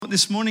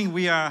this morning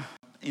we are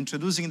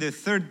introducing the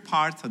third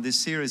part of this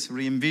series,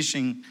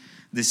 Re-Envision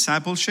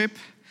Discipleship.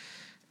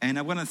 And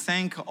I want to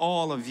thank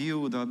all of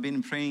you that have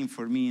been praying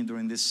for me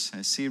during this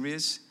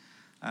series.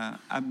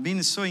 I've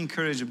been so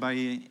encouraged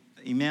by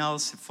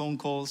emails, phone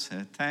calls,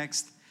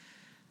 text.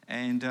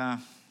 And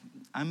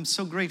I'm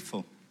so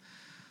grateful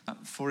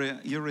for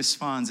your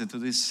response to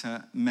these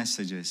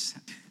messages.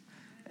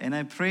 And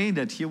I pray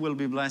that you will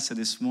be blessed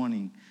this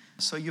morning.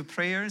 So your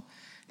prayer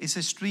is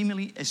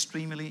extremely,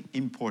 extremely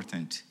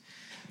important.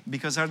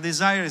 Because our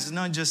desire is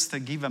not just to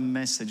give a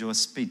message or a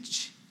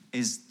speech,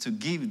 is to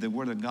give the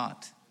Word of God.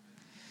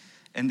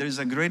 And there's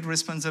a great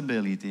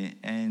responsibility,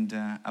 and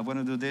I want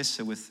to do this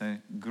with a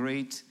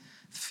great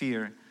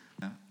fear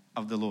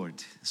of the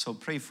Lord. So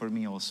pray for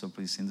me also,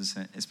 please, in these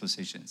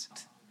expositions.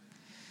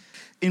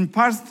 In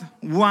part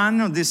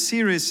 1 of this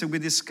series, we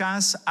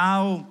discuss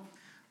how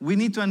we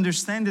need to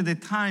understand the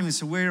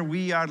times where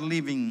we are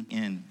living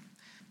in.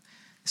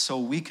 So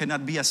we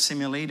cannot be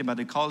assimilated by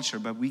the culture,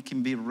 but we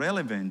can be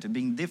relevant,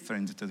 being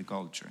different to the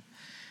culture.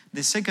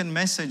 The second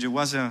message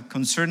was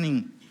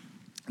concerning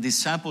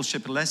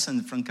discipleship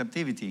lesson from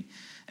captivity.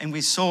 And we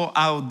saw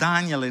how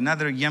Daniel and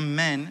other young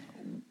men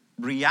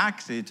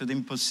reacted to the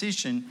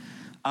imposition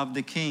of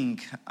the king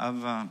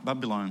of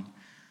Babylon.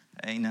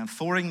 In a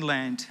foreign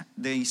land,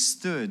 they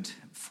stood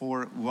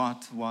for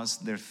what was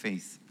their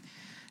faith.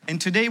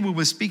 And today we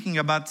were speaking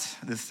about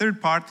the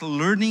third part,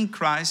 learning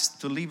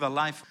Christ to live a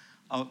life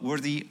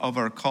worthy of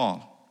our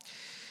call.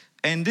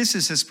 And this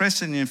is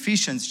expressed in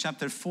Ephesians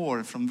chapter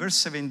 4, from verse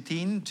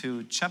 17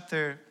 to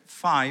chapter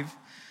 5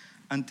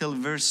 until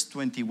verse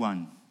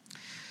 21.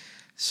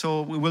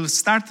 So we will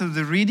start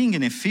the reading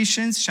in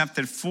Ephesians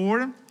chapter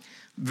 4,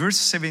 verse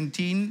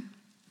 17.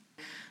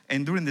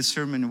 And during the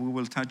sermon, we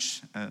will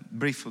touch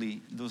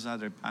briefly those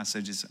other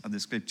passages of the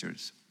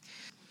scriptures.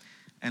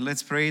 And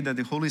let's pray that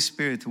the Holy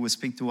Spirit will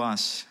speak to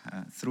us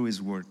through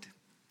His word.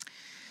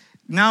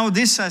 Now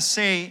this I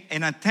say,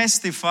 and I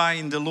testify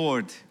in the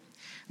Lord,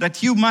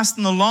 that you must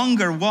no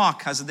longer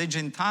walk as the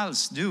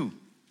Gentiles do,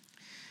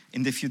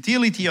 in the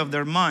futility of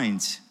their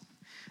minds.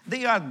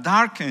 They are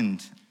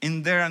darkened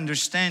in their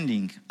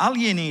understanding,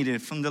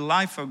 alienated from the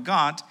life of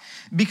God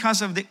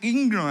because of the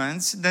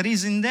ignorance that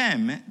is in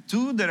them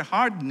to their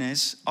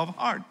hardness of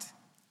heart.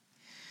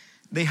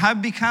 They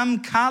have become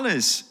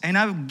callous and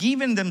have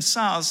given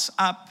themselves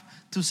up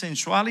to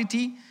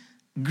sensuality,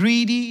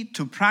 greedy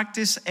to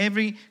practice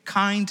every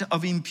kind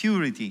of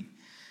impurity.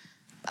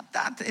 But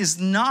that is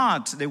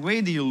not the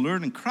way that you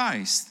learn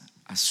Christ,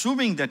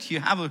 assuming that you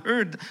have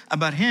heard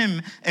about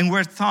Him and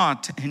were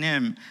taught in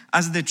Him,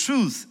 as the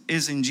truth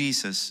is in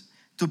Jesus,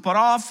 to put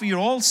off your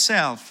old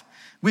self,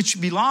 which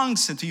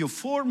belongs to your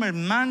former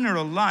manner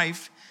of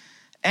life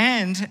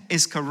and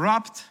is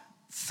corrupt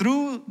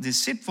through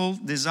deceitful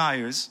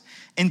desires,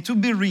 and to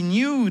be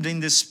renewed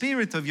in the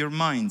spirit of your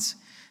minds,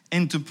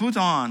 and to put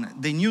on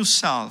the new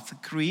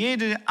self,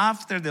 created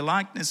after the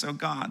likeness of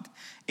God,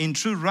 in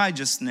true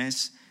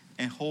righteousness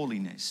and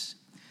holiness.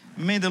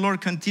 May the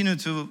Lord continue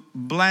to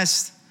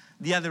bless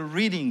the other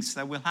readings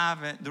that we'll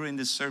have during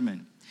this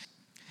sermon.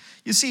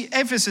 You see,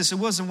 Ephesus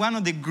was one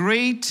of the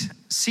great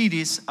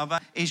cities of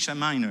Asia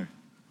Minor.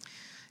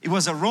 It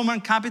was a Roman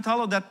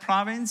capital of that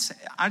province.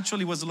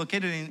 Actually, it was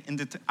located in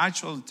the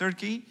actual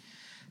Turkey.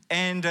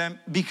 And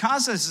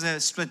because of a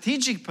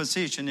strategic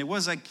position, it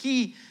was a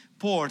key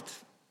port.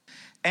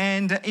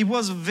 And it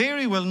was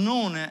very well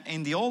known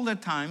in the older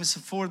times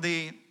for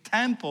the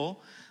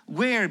temple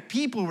where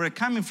people were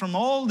coming from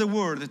all the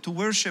world to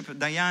worship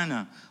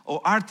Diana or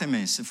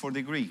Artemis for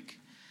the Greek.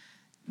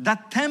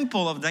 That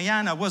temple of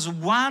Diana was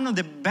one of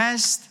the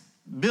best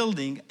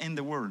buildings in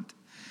the world.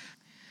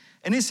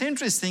 And it's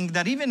interesting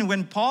that even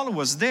when Paul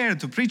was there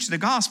to preach the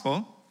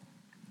gospel,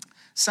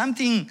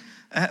 something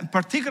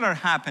particular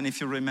happened,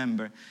 if you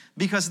remember,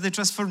 because the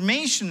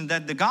transformation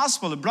that the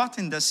gospel brought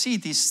in the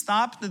city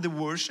stopped the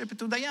worship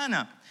to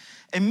Diana.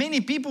 And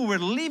many people were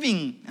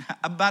living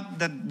about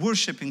that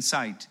worshiping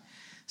site.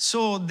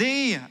 So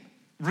they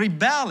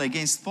rebelled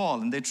against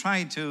Paul and they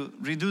tried to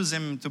reduce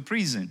him to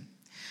prison.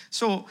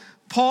 So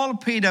Paul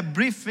paid a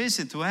brief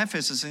visit to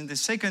Ephesus in the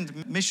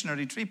second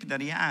missionary trip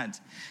that he had.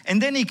 And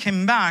then he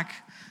came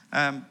back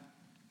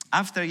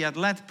after he had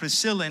left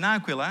Priscilla and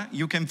Aquila.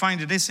 You can find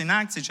this in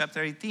Acts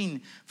chapter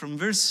 18 from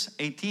verse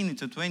 18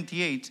 to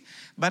 28.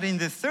 But in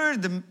the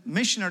third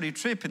missionary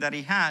trip that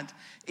he had,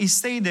 he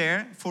stayed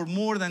there for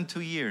more than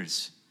 2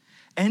 years.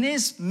 And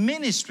his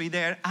ministry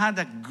there had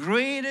the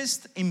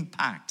greatest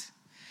impact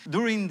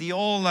during the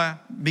whole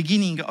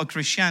beginning of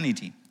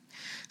Christianity.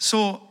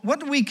 So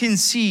what we can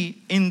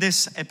see in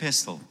this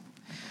epistle,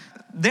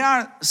 there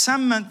are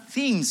some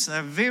themes that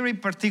are very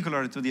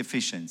particular to the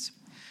Ephesians.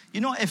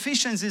 You know,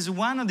 Ephesians is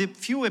one of the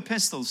few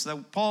epistles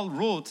that Paul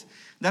wrote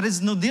that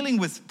is not dealing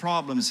with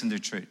problems in the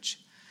church.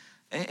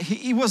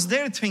 He was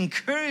there to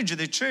encourage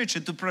the church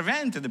and to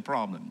prevent the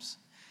problems.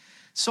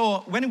 So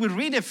when we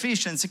read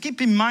Ephesians,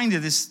 keep in mind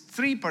these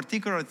three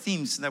particular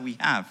themes that we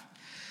have.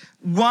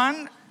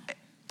 One,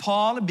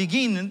 Paul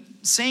begins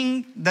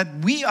saying that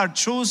we are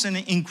chosen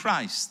in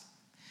Christ.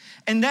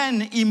 And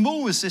then he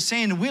moves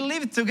saying, we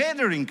live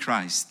together in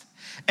Christ.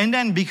 And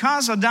then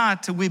because of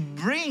that, we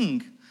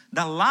bring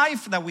the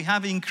life that we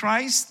have in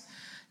Christ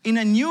in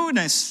a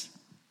newness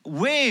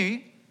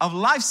way of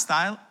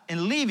lifestyle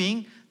and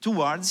living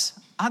towards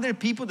other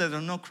people that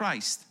don't know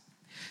Christ.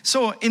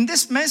 So in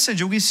this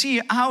message, we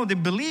see how the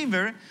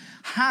believer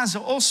has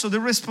also the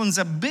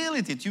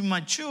responsibility to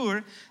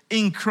mature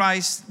in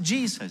Christ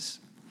Jesus.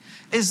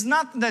 It's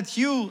not that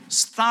you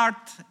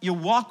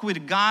walk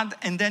with God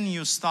and then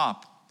you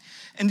stop.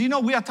 And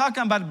we are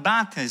talking about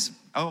baptism,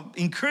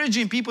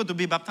 encouraging people to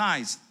be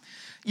baptized.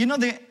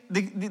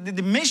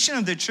 The mission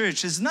of the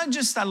church is not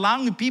just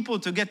allowing people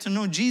to get to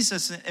know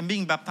Jesus and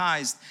being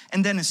baptized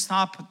and then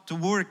stop to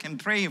work and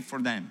pray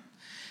for them.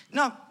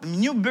 No,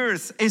 new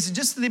birth is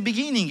just the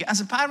beginning.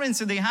 As parents,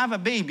 they have a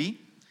baby,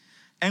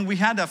 and we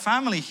had a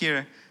family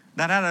here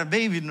that had a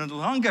baby not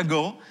long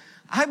ago.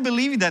 I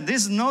believe that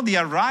this is not the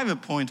arrival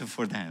point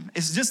for them.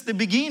 It's just the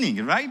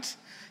beginning, right?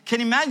 Can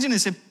you imagine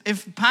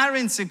if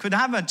parents could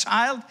have a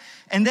child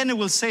and then it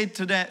will say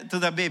to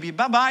the baby,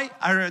 bye-bye,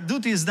 our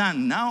duty is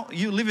done. Now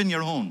you live in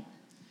your home.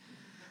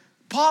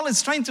 Paul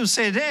is trying to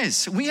say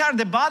this. We are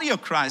the body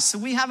of Christ.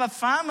 We have a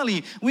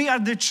family. We are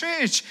the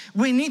church.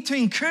 We need to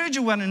encourage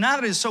one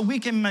another so we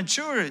can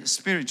mature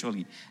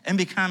spiritually and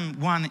become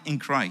one in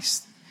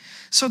Christ.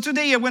 So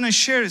today I want to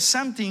share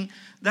something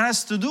that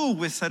has to do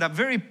with a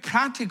very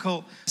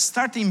practical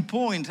starting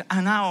point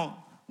and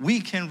how we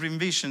can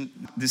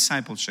re-envision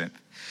discipleship.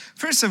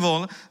 First of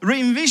all,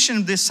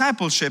 re-envision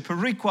discipleship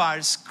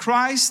requires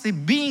Christ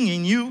being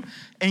in you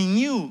and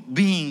you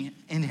being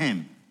in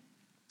Him.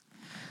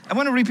 I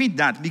want to repeat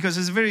that because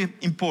it's very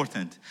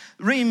important.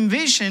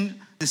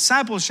 Re-envision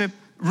discipleship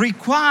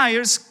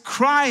requires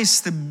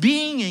Christ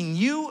being in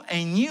you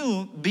and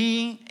you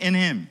being in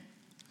Him.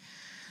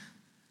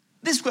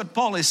 This is what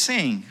Paul is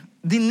saying.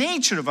 The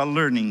nature of our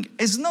learning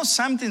is not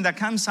something that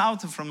comes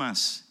out from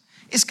us.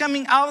 It's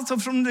coming out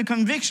from the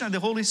conviction of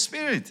the Holy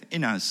Spirit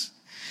in us.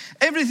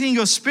 Everything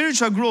of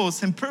spiritual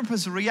growth and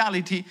purpose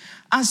reality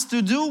has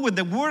to do with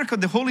the work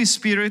of the Holy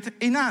Spirit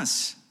in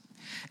us.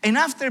 And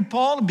after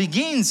Paul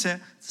begins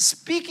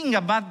speaking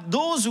about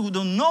those who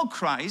don't know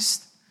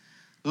Christ,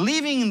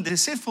 living in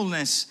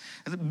deceitfulness,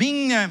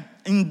 being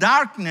in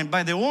darkness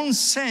by their own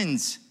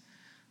sins,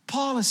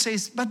 Paul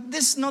says, but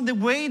this is not the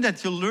way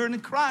that you learn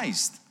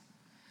Christ.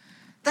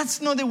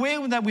 That's not the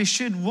way that we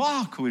should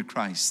walk with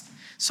Christ.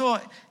 So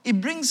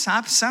it brings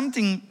up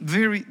something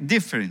very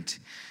different.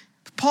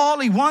 Paul,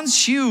 he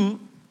wants you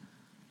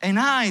and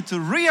I to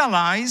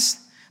realize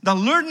that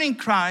learning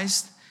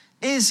Christ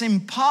is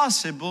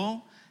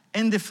impossible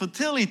in the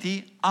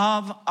futility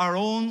of our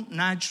own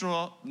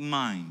natural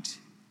mind.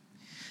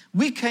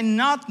 We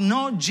cannot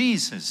know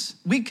Jesus.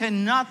 We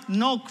cannot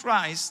know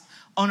Christ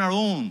on our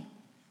own.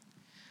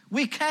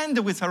 We can't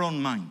do it with our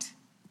own mind.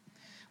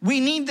 We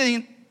need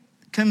the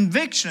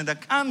conviction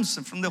that comes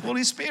from the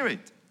Holy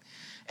Spirit.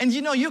 And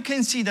you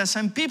can see that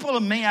some people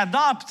may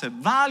adopt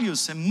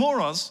values and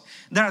morals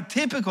that are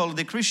typical of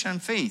the Christian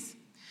faith,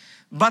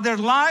 but their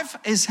life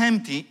is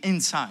empty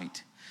inside.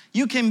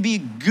 You can be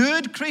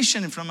good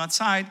Christian from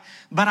outside,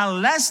 but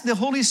unless the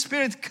Holy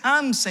Spirit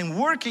comes and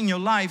works in your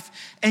life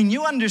and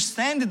you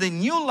understand the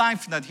new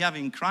life that you have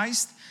in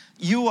Christ,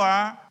 you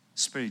are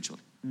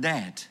spiritually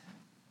dead.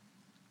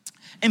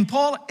 And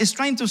Paul is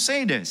trying to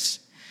say this.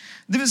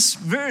 This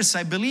verse,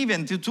 I believe,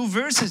 and the two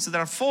verses that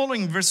are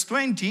following, verse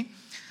 20,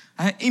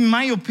 in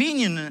my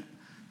opinion,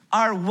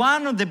 are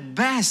one of the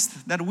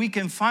best that we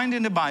can find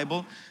in the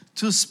Bible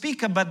to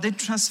speak about the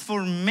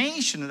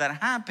transformation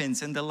that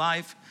happens in the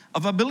life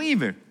of a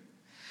believer.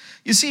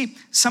 You see,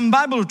 some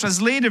Bible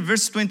translated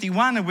verse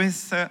 21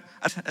 with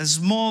a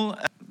small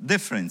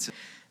difference.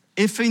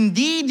 If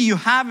indeed you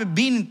have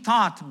been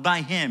taught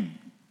by Him.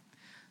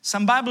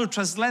 Some Bible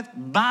translate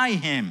by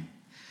Him.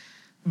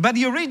 But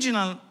the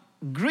original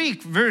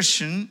Greek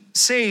version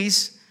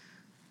says,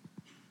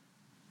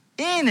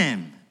 in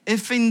Him.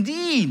 If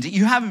indeed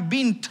you have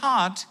been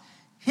taught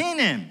in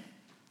Him.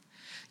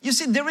 You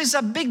see, there is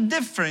a big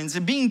difference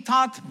in being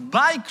taught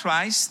by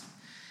Christ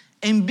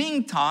and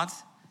being taught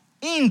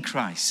in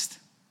Christ.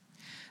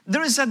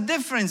 There is a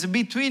difference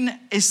between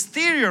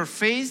exterior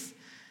faith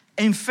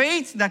and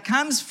faith that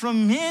comes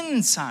from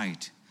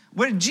inside,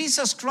 where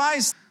Jesus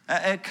Christ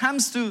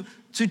comes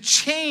to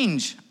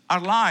change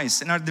our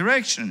lives and our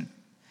direction.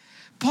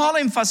 Paul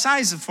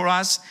emphasizes for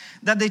us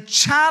that the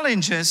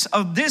challenges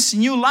of this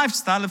new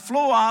lifestyle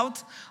flow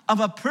out of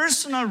a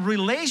personal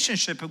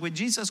relationship with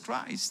Jesus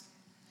Christ.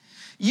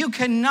 You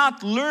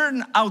cannot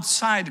learn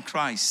outside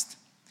Christ.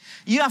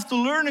 You have to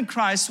learn in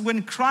Christ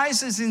when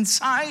Christ is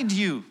inside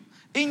you,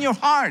 in your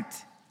heart.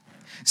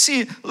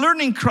 See,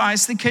 learning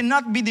Christ, it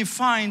cannot be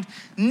defined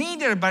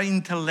neither by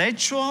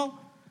intellectual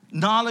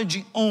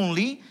knowledge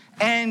only,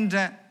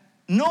 and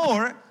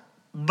nor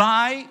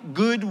by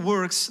good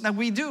works that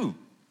we do.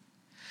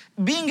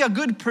 Being a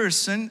good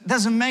person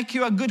doesn't make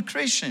you a good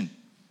Christian.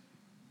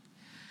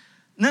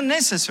 Not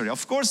necessary.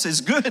 Of course,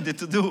 it's good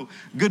to do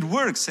good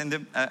works. And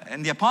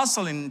the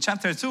apostle in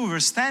chapter 2,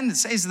 verse 10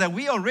 says that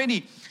we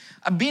already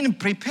have been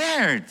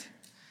prepared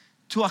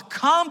to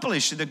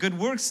accomplish the good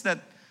works that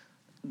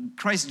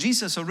Christ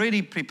Jesus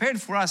already prepared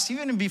for us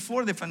even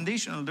before the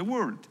foundation of the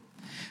world.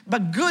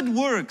 But good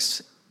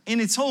works in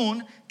its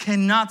own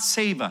cannot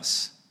save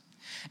us.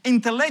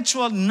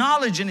 Intellectual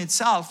knowledge in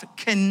itself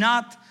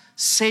cannot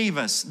save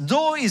us,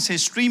 though it's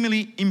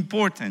extremely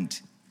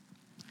important.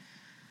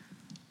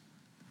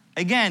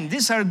 Again,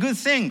 these are good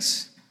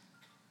things,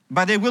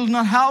 but they will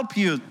not help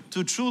you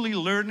to truly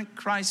learn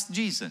Christ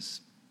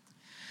Jesus.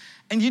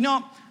 And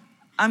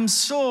I'm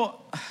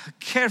so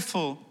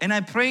careful, and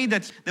I pray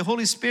that the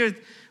Holy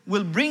Spirit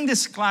will bring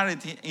this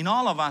clarity in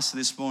all of us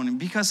this morning,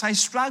 because I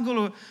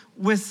struggle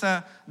with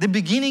the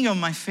beginning of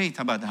my faith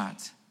about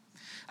that.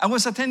 I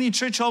was attending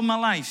church all my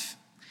life,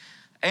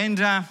 and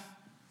there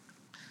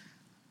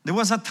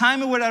was a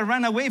time where I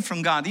ran away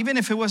from God, even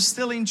if I was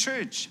still in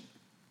church.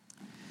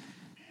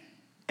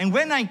 And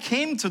when I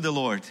came to the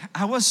Lord,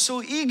 I was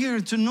so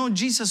eager to know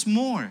Jesus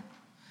more.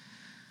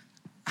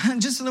 I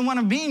just don't want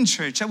to be in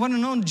church. I want to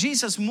know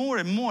Jesus more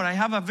and more. I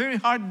have a very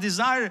hard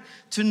desire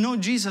to know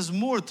Jesus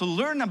more, to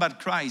learn about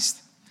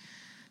Christ.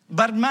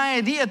 But my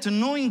idea to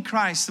knowing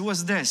Christ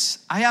was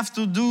this: I have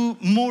to do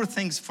more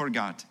things for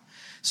God.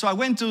 So I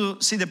went to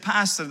see the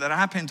pastor that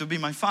happened to be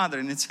my father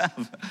in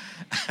itself.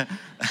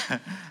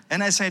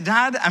 And I said,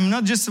 Dad, I'm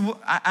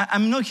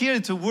not here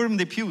to warm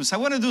the pews. I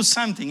want to do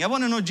something. I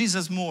want to know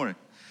Jesus more.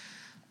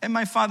 And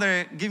my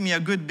father gave me a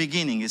good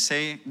beginning. He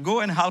said,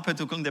 go and help her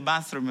to clean the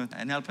bathroom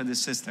and help her the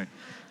sister.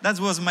 That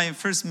was my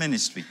first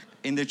ministry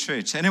in the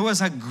church. And it was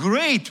a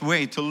great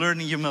way to learn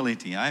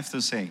humility, I have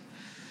to say.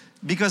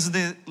 Because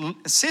the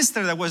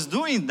sister that was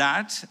doing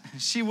that,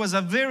 she was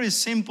a very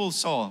simple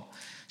soul.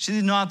 She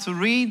didn't know how to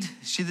read.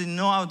 She didn't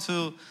know how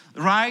to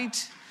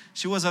write.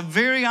 She was a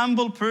very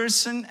humble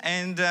person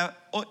and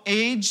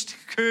aged,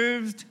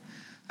 curved,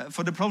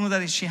 for the problem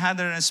that she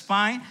had in her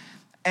spine.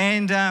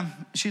 And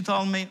she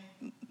told me,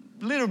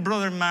 little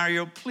brother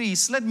Mario,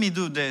 please let me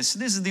do this.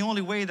 This is the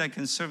only way that I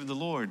can serve the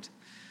Lord.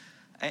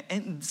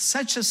 And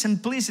such a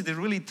simplicity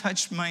really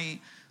touched my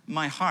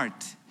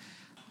heart.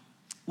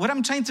 What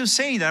I'm trying to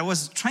say, that I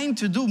was trying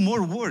to do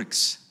more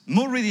works,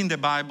 more reading the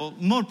Bible,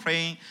 more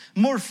praying,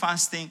 more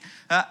fasting.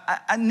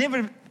 I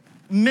never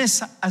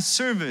missed a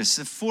service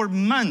for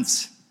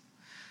months.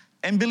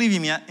 And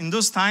believe me, in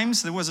those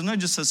times, there was not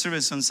just a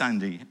service on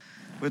Sunday.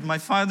 With my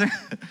father,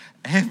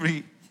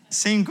 every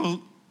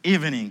single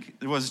evening,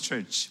 there was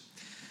church.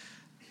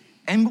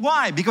 And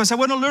why? Because I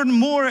want to learn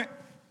more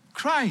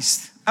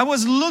Christ. I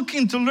was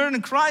looking to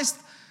learn Christ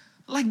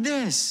like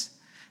this.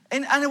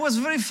 And I was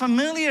very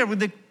familiar with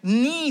the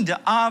need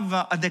of,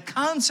 the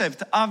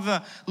concept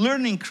of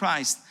learning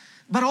Christ.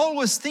 But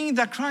always thinking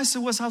that Christ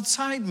was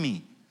outside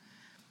me.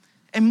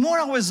 And more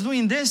I was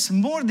doing this,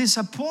 more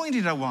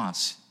disappointed I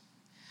was.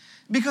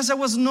 Because I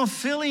was not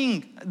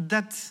feeling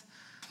that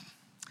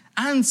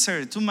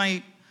answer to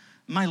my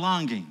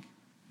longing.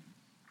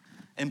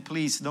 And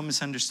please, don't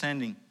misunderstand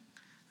me.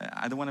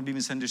 I don't want to be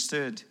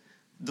misunderstood.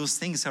 Those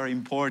things are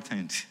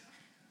important.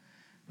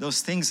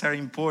 Those things are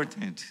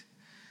important.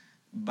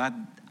 But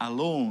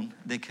alone,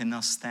 they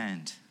cannot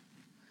stand.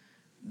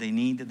 They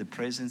need the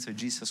presence of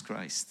Jesus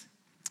Christ.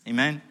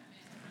 Amen?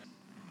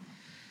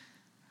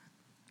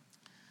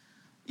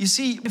 You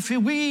see, if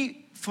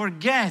we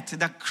forget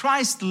that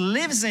Christ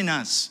lives in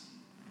us,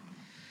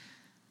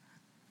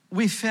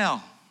 we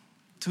fail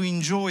to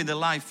enjoy the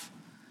life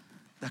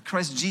that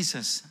Christ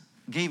Jesus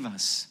gave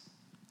us.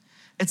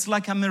 It's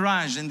like a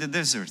mirage in the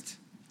desert.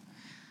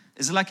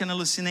 It's like an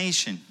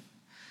hallucination.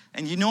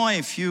 And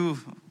if you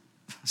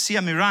see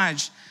a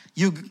mirage,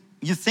 you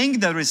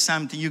think there is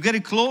something. You get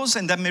it close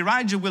and that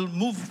mirage will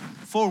move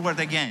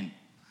forward again.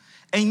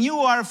 And you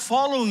are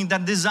following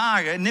that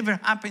desire. It never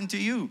happened to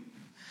you.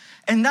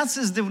 And that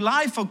is the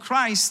life of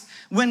Christ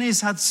when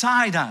it's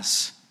outside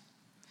us.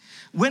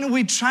 When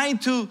we try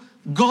to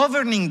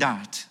governing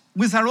that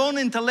with our own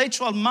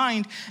intellectual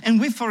mind, and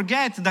we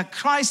forget that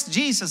Christ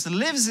Jesus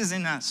lives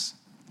in us.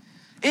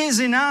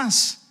 Is in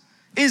us.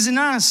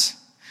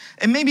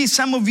 And maybe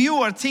some of you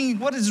are thinking,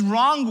 what is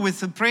wrong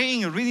with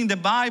praying or reading the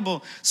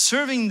Bible,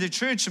 serving the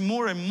church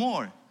more and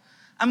more?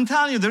 I'm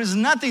telling you, there is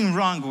nothing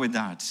wrong with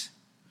that.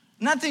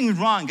 Nothing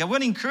wrong. I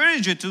want to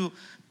encourage you to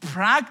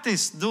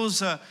practice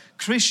those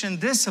Christian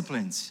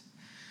disciplines.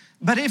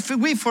 But if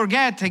we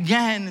forget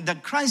again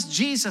that Christ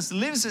Jesus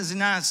lives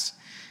in us,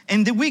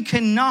 and that we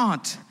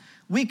cannot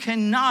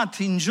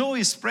enjoy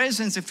His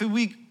presence if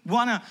we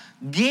want to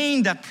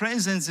gain that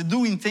presence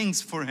doing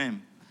things for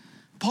Him.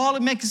 Paul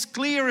makes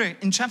clear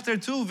in chapter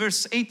 2,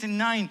 verse 8 and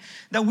 9,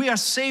 that we are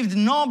saved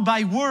not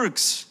by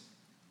works,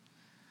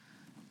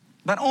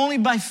 but only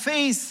by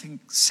faith,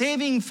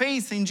 saving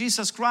faith in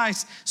Jesus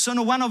Christ, so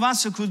no one of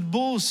us could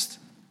boast.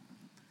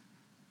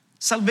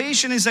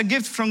 Salvation is a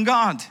gift from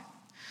God.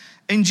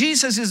 And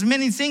Jesus is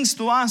many things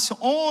to us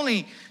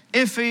only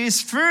if He is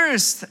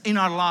first in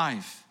our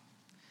life.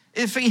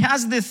 If He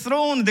has the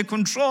throne, the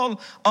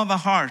control of our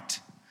heart.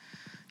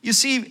 You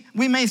see,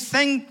 we may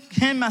thank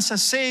Him as a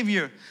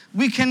Savior.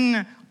 We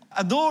can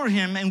adore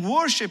Him and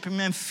worship Him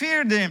and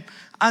fear Him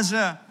as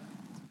the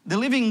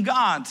living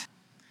God.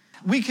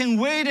 we can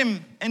wait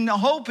him and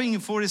hoping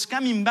for his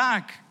coming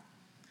back.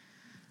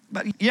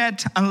 But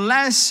yet,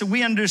 unless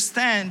we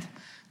understand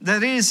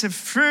that is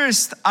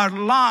first our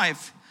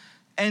life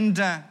and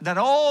that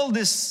all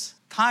these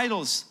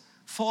titles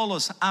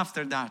follows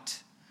after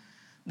that,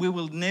 we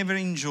will never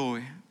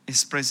enjoy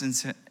his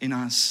presence in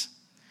us.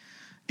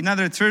 In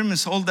other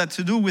terms, all that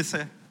to do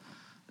with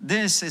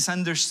this is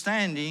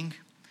understanding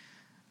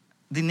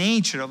the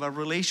nature of our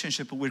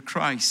relationship with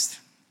Christ.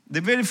 The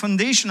very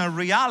foundational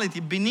reality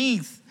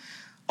beneath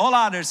all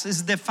others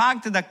is the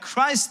fact that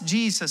Christ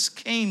Jesus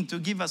came to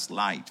give us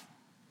life.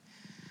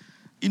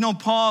 You know,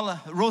 Paul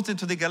wrote it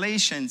to the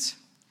Galatians,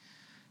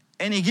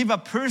 and he gave a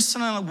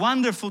personal,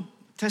 wonderful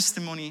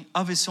testimony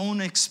of his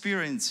own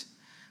experience,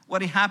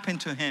 what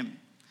happened to him.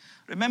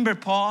 Remember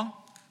Paul?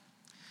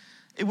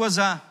 He was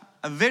a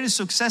very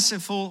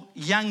successful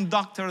young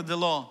doctor of the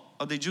law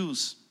of the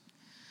Jews.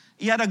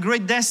 He had a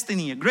great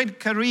destiny, a great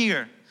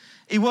career.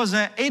 He was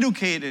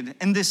educated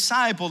and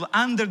discipled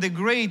under the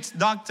great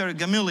Dr.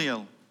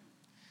 Gamaliel.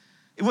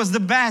 He was the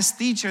best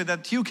teacher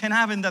that you can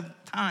have in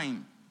that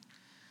time.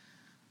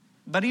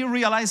 But he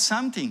realized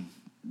something,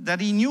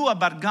 that he knew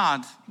about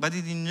God, but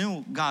he didn't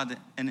know God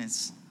in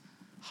his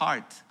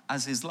heart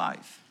as his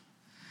life.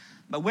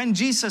 But when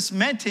Jesus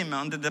met him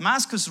on the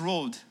Damascus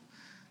road,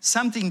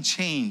 something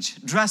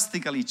changed,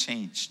 drastically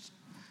changed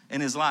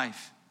in his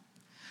life.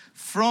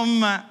 From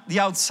the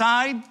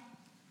outside,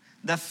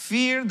 the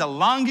fear, the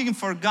longing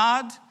for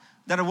God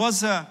that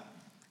was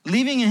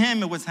living in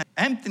him with an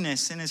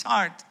emptiness in his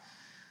heart,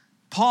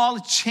 Paul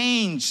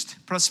changed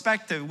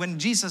perspective when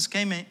Jesus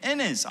came in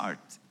his heart.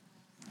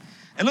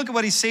 And look at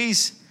what he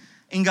says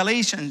in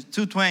Galatians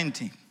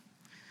 2:20.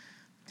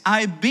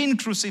 I've been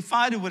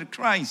crucified with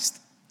Christ.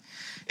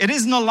 It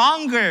is no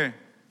longer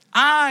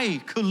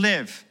I who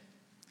live,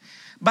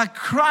 but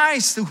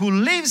Christ who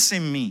lives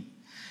in me.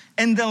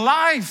 And the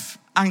life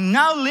I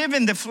now live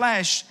in the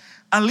flesh,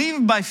 I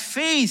live by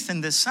faith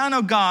in the Son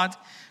of God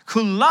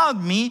who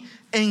loved me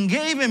and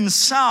gave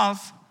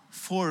himself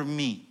for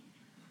me.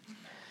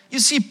 You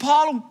see,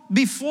 Paul,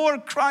 before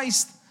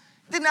Christ,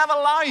 didn't have a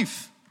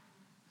life.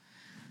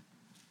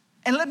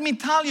 And let me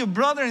tell you,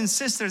 brothers and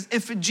sisters,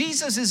 if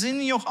Jesus is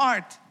in your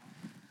heart,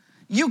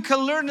 you can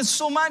learn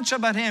so much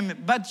about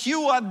him, but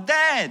you are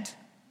dead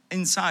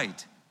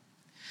inside.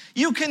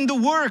 You can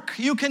do work,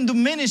 you can do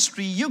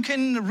ministry, you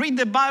can read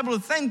the Bible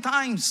 10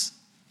 times.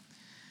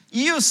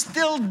 You're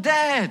still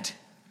dead.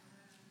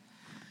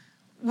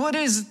 What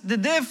is the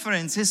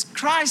difference? It's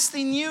Christ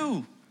in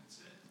you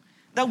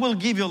that will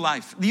give you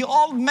life. The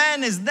old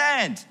man is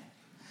dead.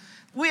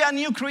 We are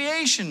new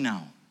creation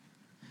now.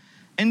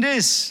 And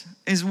this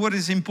is what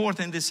is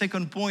important, the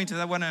second point that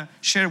I want to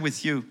share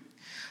with you.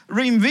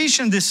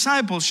 Re-Envision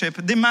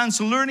discipleship demands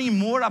learning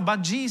more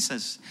about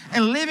Jesus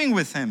and living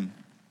with him.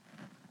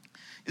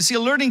 You see,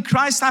 learning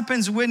Christ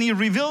happens when he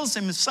reveals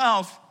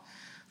himself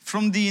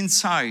from the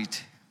inside.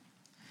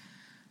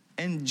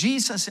 And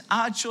Jesus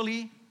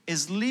actually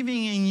is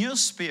living in your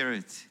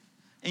spirit,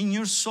 in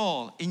your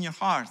soul, in your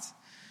heart,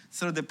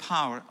 through the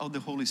power of the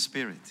Holy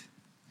Spirit.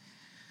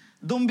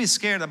 Don't be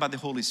scared about the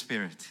Holy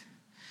Spirit,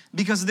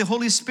 because the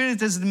Holy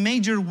Spirit is the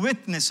major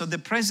witness of the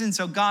presence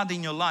of God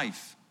in your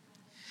life.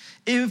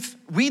 If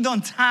we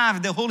don't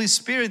have the Holy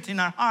Spirit in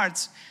our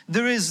hearts,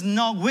 there is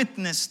no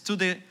witness to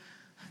the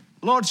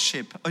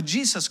Lordship of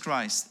Jesus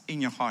Christ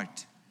in your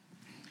heart.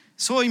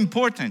 So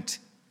important.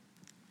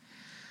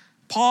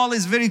 Paul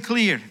is very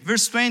clear,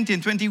 verse 20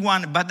 and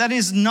 21, but that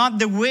is not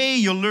the way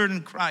you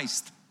learn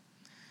Christ.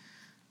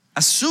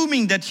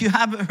 Assuming that you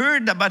have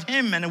heard about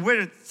him and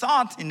were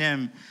taught in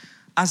him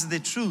as the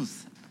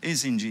truth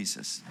is in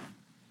Jesus.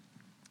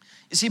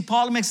 You see,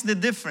 Paul makes the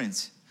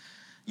difference.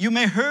 You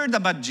may heard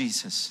about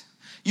Jesus.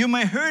 You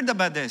may heard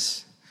about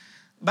this.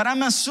 But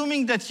I'm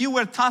assuming that you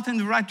were taught in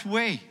the right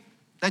way.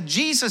 That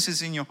Jesus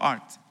is in your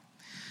heart.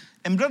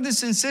 And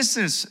brothers and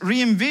sisters,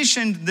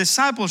 re-envisioned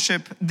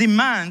discipleship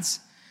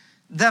demands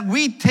that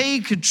we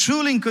take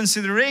truly in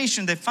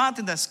consideration the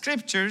fact that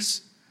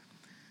Scriptures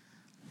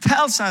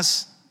tells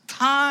us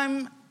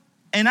time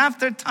and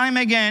after time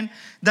again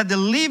that the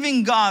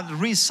living God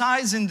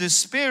resides in the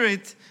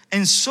spirit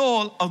and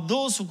soul of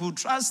those who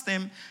trust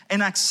him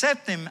and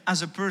accept him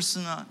as a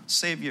personal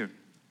Savior.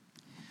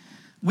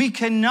 We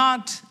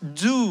cannot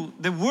do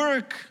the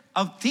work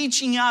of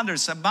teaching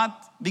others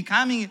about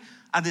becoming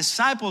a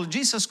disciple of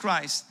Jesus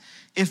Christ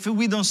if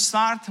we don't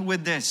start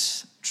with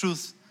this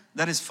truth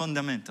that is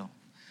fundamental.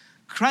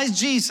 Christ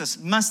Jesus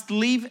must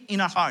live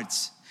in our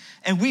hearts,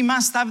 and we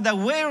must have the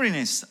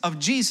awareness of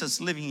Jesus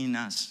living in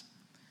us.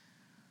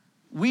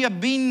 We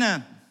have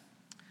been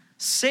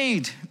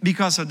saved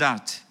because of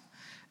that.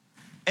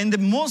 And the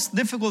most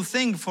difficult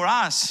thing for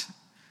us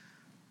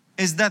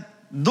is that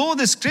though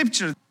the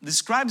Scripture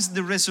describes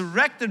the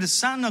resurrected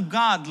Son of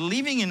God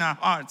living in our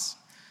hearts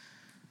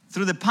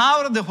through the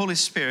power of the Holy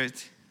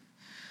Spirit,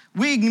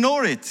 we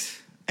ignore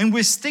it and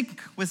we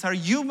stick with our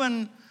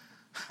human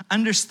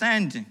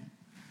understanding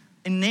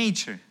and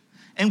nature,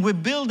 and we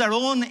build our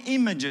own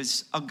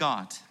images of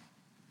God.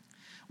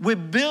 We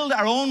build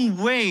our own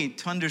way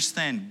to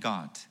understand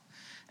God.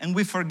 And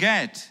we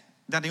forget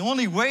that the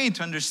only way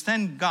to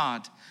understand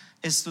God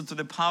is through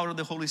the power of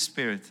the Holy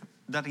Spirit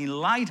that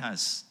enlighten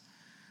us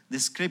the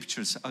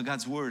scriptures of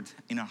God's word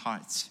in our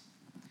hearts.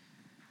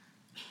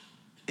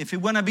 If we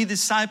want to be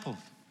disciple,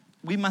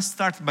 we must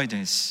start by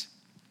this.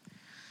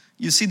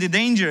 You see, the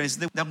danger is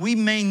that we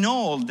may know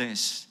all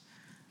this,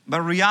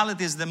 but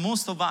reality is that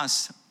most of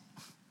us,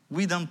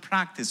 we don't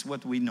practice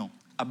what we know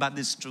about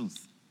this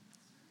truth.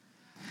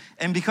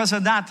 And because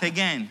of that,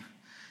 again,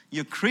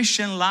 your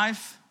Christian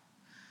life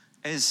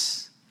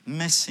is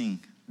missing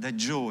the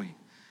joy,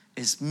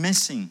 is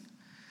missing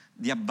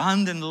the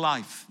abundant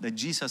life that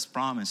Jesus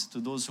promised to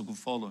those who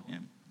follow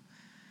him.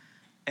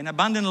 An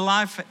abundant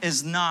life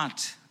is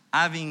not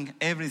having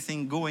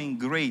everything going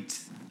great.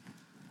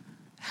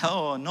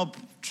 Oh, no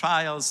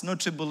trials, no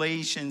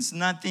tribulations,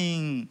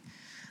 nothing.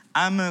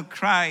 I'm a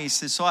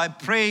Christ, so I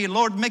pray,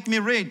 Lord, make me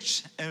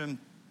rich. And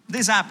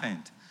this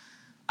happened.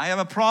 I have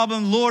a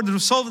problem, Lord,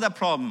 resolve that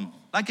problem.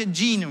 Like a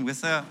genie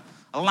with a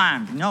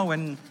lamp,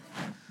 when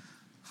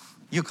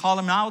you call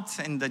him out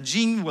and the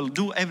genie will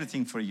do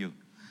everything for you.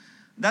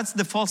 That's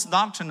the false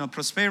doctrine of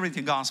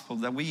prosperity gospel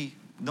that we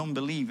don't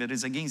believe. It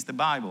is against the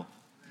Bible.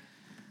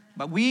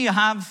 But we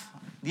have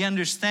the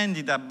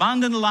understanding that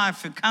abundant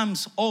life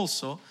comes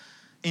also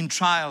in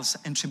trials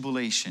and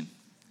tribulation.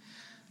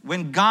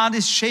 When God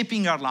is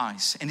shaping our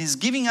lives and is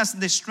giving us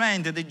the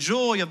strength and the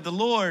joy of the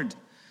Lord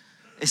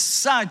is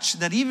such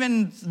that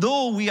even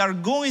though we are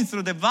going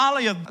through the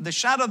valley of the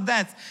shadow of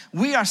death,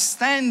 we are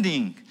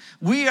standing.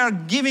 We are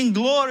giving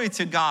glory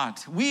to God.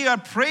 We are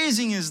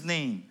praising his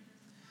name.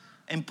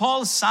 And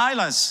Paul,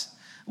 Silas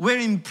were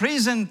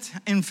imprisoned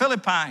in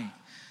Philippi.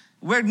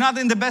 We're not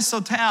in the best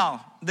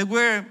hotel. They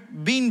were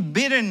being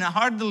beaten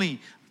hardly,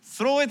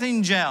 thrown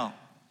in jail,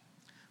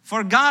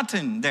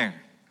 forgotten there.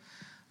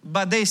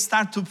 But they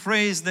start to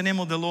praise the name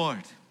of the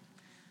Lord.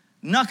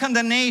 No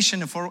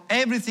condemnation for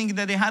everything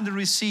that they had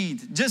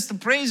received. Just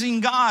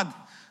praising God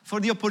for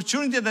the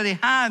opportunity that they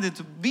had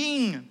to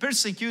being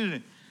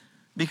persecuted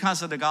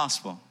because of the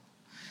gospel.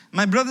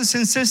 My brothers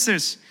and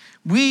sisters,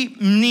 we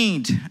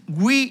need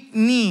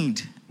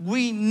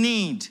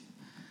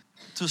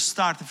to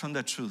start from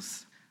the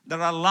truth. That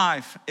our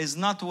life is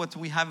not what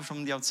we have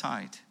from the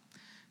outside.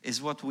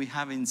 It's what we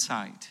have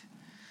inside.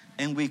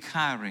 And we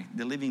carry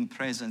the living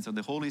presence of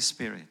the Holy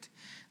Spirit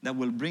that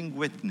will bring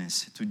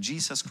witness to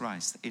Jesus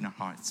Christ in our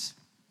hearts.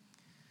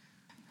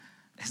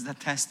 It's the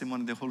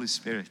testimony of the Holy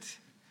Spirit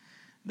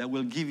that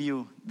will give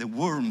you the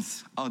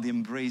warmth of the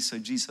embrace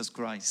of Jesus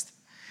Christ.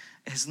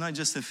 It's not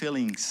just the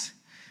feelings.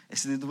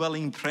 It's the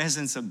dwelling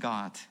presence of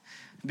God.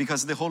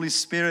 Because the Holy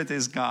Spirit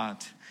is God.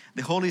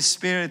 The Holy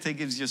Spirit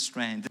gives you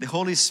strength. The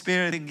Holy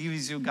Spirit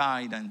gives you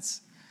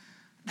guidance.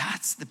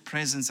 That's the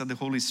presence of the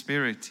Holy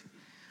Spirit.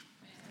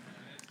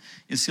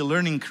 You see,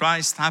 learning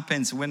Christ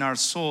happens when our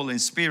soul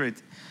and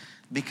spirit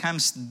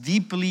becomes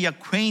deeply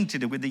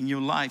acquainted with the new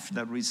life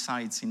that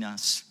resides in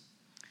us.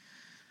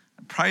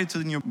 Prior to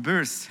the new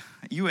birth,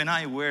 you and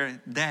I were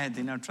dead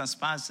in our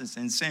trespasses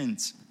and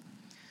sins.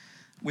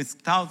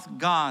 Without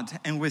God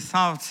and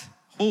without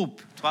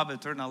hope to have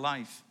eternal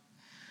life.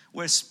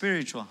 We're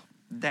spiritual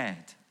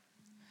dead.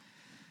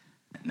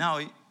 Now,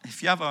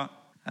 if you have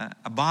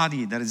a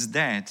body that is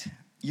dead,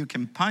 you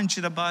can punch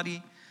the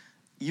body,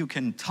 you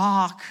can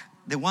talk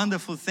the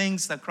wonderful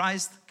things that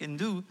Christ can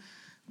do,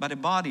 but the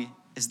body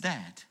is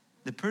dead.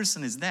 The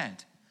person is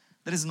dead.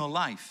 There is no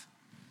life.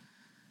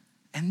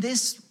 And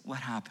this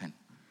what happened.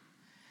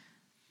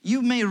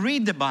 You may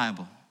read the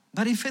Bible,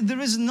 but if there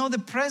is no the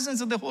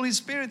presence of the Holy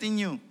Spirit in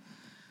you,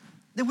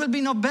 there will be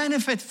no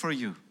benefit for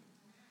you.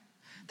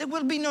 There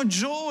will be no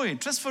joy,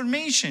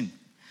 transformation.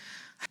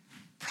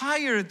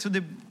 Prior to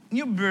the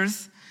new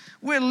birth,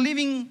 we're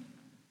living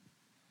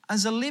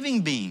as a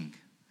living being,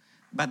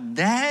 but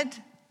dead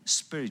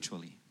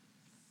spiritually.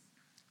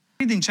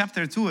 Read in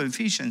chapter 2 of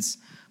Ephesians,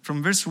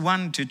 from verse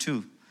 1 to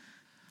 2.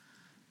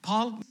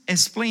 Paul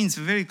explains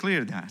very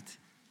clear that.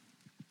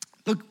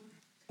 Look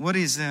what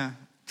is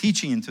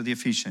teaching into the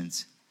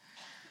Ephesians.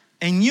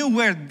 And you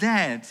were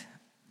dead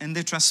in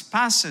the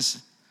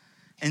trespasses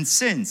and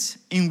sins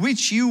in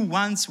which you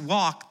once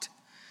walked,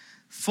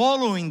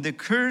 following the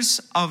curse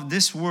of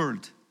this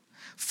world,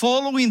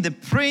 following the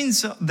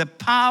prince of the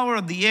power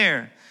of the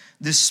air,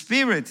 the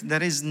spirit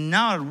that is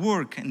now at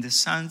work in the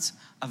sons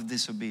of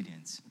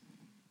disobedience.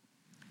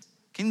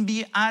 Can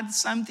we add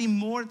something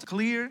more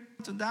clear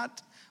to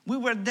that? We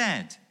were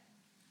dead.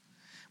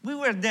 We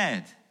were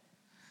dead.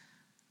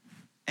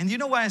 And you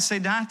know why I say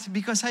that?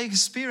 Because I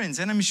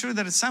experienced, and I'm sure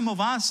that some of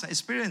us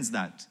experienced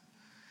that.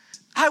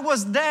 I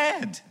was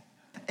dead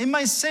in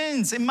my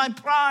sins, in my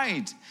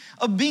pride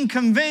of being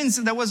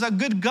convinced that I was a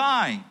good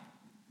guy.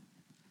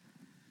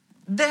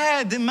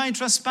 Dead in my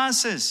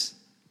trespasses.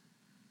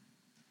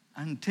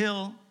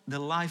 Until the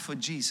life of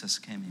Jesus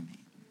came in me.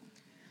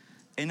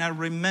 And I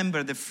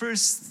remember the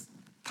first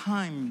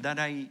time that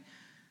I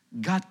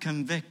got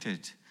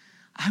convicted,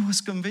 I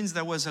was convinced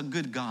I was a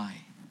good guy.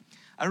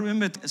 I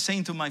remember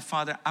saying to my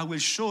father, I will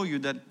show you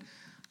that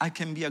I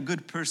can be a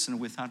good person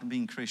without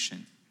being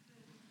Christian.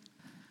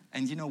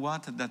 And you know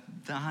what? That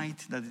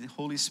night that the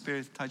Holy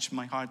Spirit touched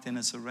my heart and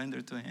I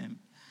surrendered to Him,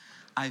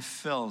 I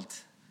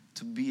felt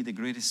to be the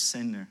greatest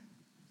sinner.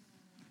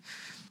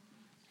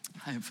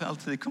 I felt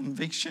the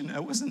conviction I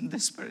was in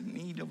desperate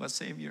need of a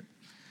Savior.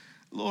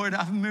 Lord,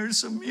 have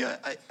mercy on me.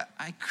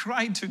 I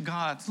cried to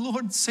God,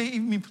 Lord,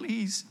 save me,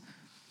 please.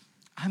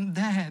 I'm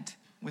dead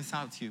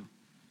without you.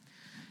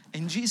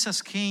 And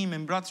Jesus came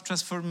and brought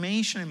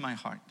transformation in my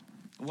heart.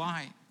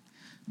 Why?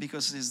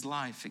 Because His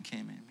life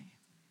came in me.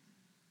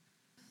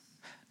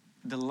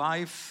 The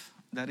life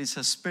that is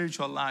a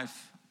spiritual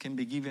life can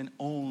be given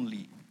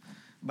only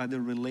by the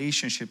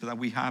relationship that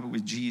we have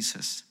with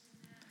Jesus.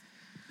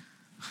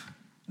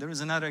 There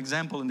is another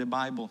example in the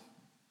Bible,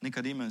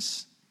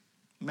 Nicodemus.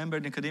 Remember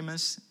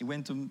Nicodemus? He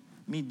went to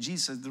meet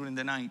Jesus during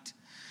the night.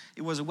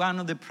 He was one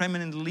of the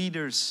prominent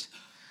leaders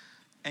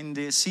in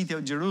the city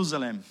of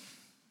Jerusalem.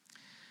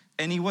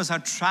 And he was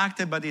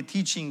attracted by the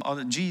teaching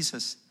of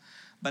Jesus.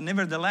 But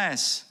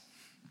nevertheless,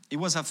 he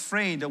was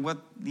afraid of what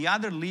the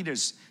other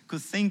leaders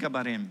could think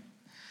about him.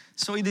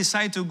 So he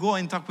decided to go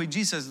and talk with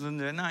Jesus during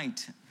the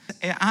night.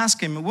 I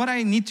asked him, what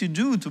I need to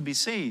do to be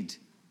saved,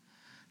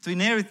 to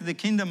inherit the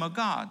kingdom of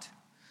God.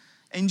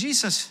 And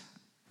Jesus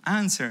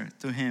answered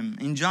to him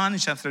in John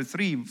chapter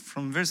 3,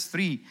 from verse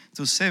 3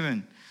 to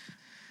 7.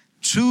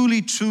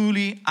 Truly,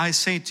 truly, I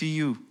say to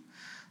you,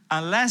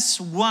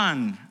 unless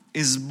one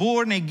is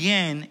born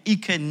again, he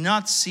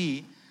cannot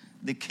see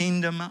the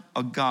kingdom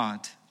of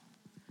God.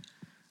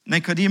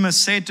 Nicodemus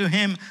said to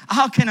him,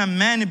 how can a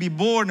man be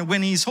born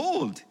when he is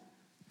old?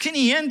 Can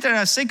he enter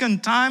a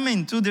second time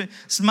into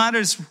his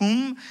mother's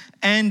womb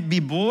and be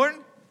born?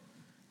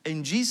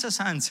 And Jesus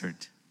answered,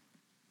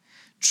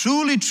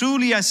 truly,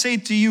 truly, I say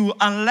to you,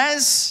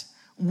 unless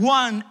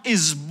one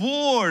is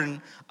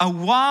born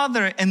of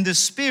water and the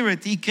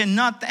Spirit, he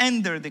cannot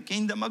enter the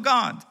kingdom of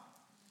God.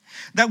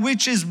 That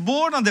which is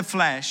born of the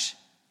flesh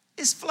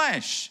is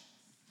flesh,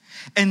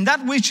 and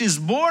that which is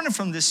born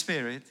from the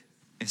Spirit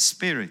is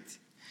spirit.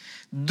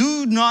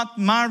 Do not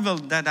marvel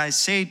that I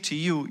say to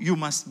you, you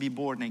must be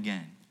born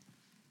again.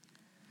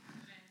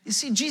 You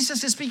see,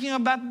 Jesus is speaking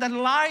about that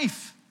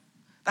life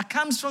that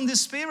comes from the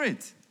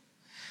Spirit.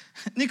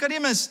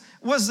 Nicodemus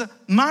was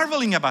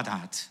marveling about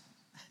that.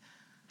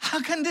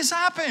 How can this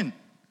happen?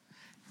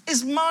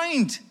 His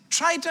mind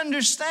tried to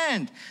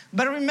understand.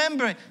 But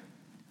remember,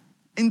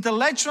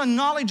 intellectual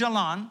knowledge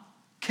alone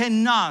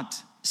cannot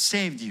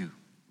save you.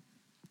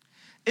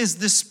 It's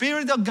the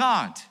Spirit of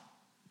God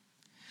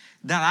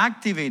that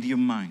activates your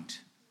mind.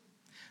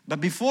 But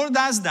before it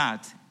does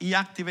that, He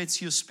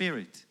activates your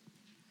spirit,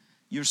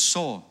 your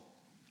soul.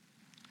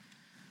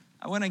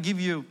 I want to give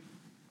you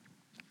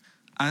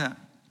a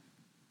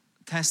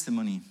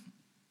testimony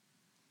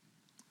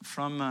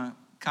from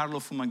Carlo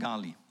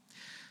Fumagalli.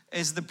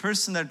 It's the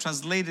person that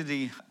translated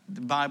the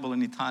Bible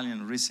in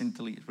Italian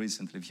recently,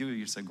 a few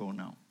years ago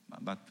now,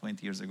 about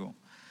 20 years ago.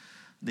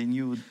 The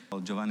new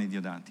Giovanni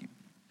Diodati.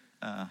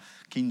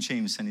 King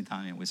James in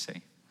Italian, we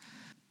say.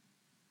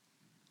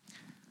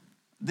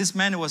 This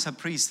man was a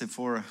priest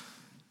for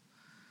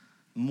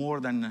more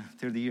than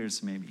 30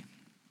 years, maybe.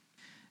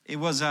 He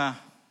was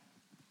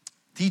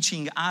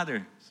teaching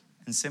others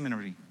in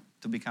seminary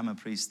to become a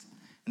priest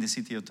in the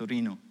city of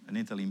Torino, in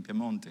Italy, in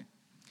Piemonte.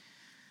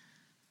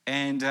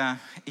 And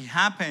it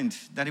happened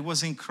that he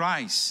was in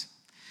Christ.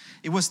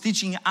 He was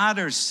teaching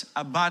others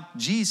about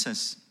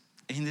Jesus,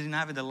 and he didn't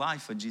have the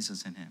life of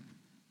Jesus in him.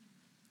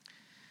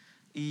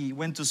 He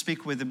went to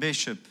speak with the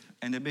bishop,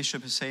 and the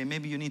bishop said,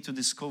 maybe you need to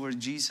discover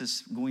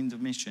Jesus going to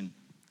mission.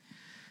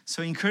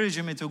 So he encouraged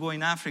him to go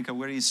in Africa,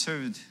 where he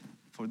served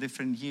for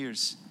different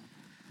years,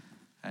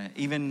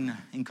 even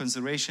in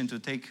consideration to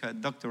take a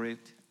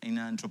doctorate in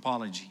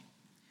anthropology.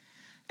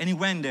 And he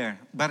went there,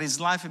 but his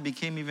life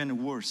became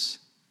even worse.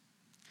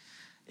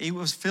 He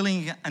was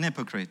feeling an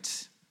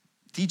hypocrite,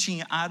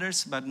 teaching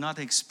others but not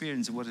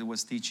experiencing what he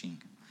was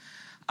teaching.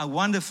 A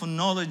wonderful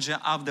knowledge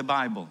of the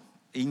Bible.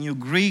 He knew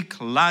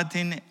Greek,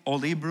 Latin,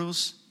 Old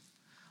Hebrews,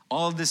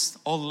 all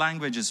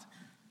languages.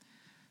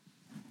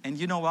 And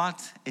you know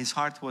what? His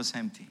heart was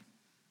empty.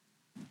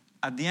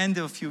 At the end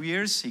of a few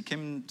years, he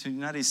came to the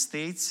United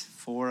States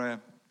for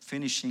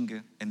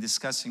finishing and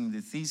discussing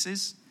the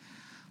thesis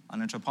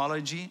on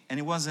anthropology, and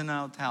he was in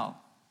a hotel,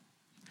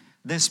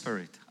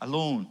 desperate,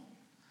 alone,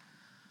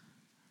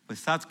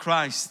 without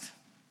Christ.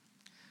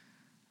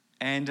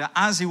 And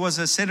as he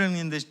was sitting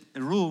in the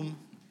room,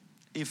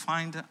 he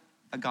found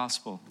a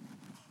gospel.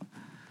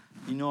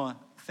 You know,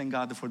 thank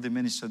God for the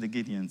ministry of the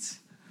Gideons.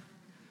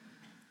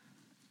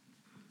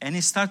 And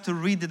he started to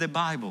read the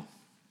Bible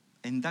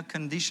in that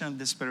condition of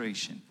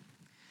desperation.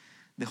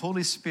 The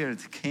Holy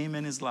Spirit came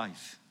in his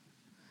life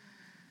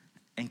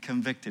and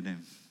convicted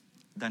him.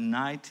 That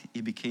night,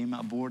 he became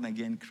a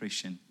born-again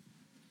Christian.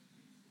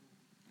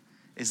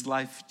 His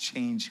life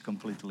changed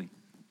completely.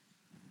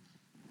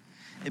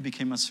 He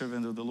became a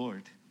servant of the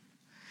Lord.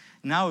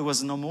 Now he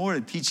was no more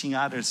teaching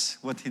others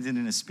what he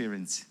didn't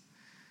experience.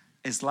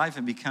 His life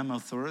had become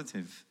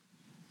authoritative,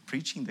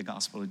 preaching the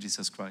gospel of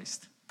Jesus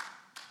Christ.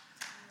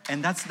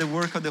 And that's the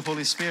work of the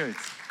Holy Spirit.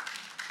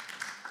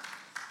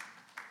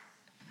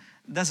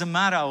 Doesn't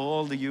matter how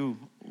old you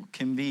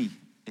can be.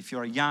 If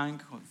you're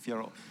young, or if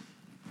you're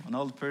an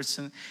old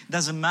person.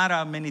 Doesn't matter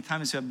how many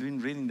times you have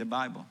been reading the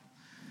Bible.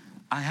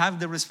 I have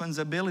the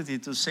responsibility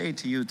to say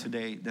to you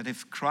today that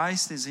if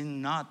Christ is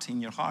not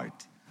in your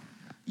heart,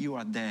 you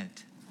are dead.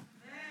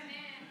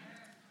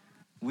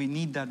 We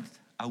need that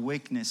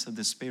awakeness of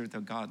the Spirit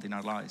of God in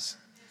our lives.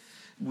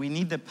 We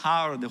need the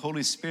power of the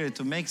Holy Spirit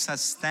to make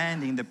us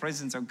stand in the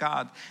presence of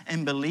God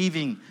and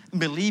believing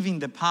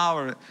the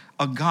power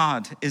of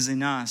God is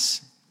in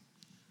us.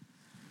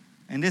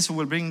 And this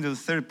will bring to the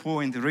third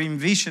point.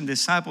 Re-Envision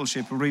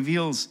discipleship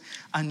reveals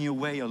a new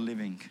way of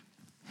living.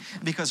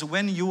 Because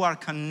when you are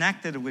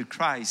connected with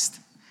Christ,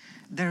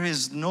 there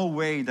is no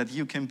way that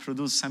you can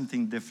produce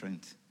something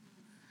different.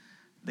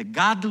 The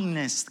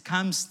godliness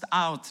comes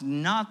out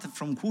not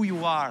from who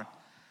you are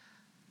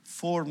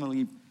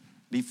formerly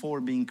before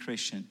being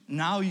Christian.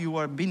 Now you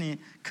are being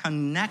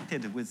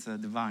connected with the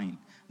divine,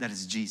 that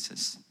is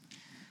Jesus.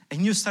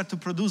 And you start to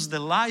produce the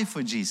life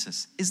of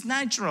Jesus. It's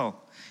natural.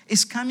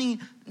 It's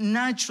coming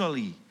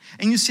naturally.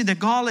 And you see, the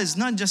goal is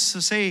not just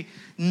to say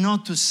no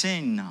to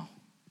sin now.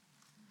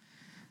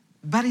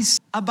 But it's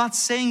about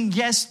saying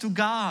yes to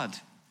God.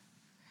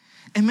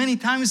 And many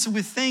times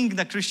we think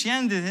that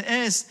Christianity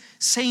is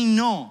saying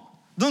no.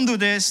 Don't do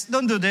this,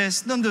 don't do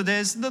this, don't do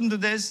this, don't do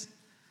this.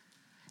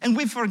 And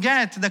we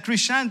forget that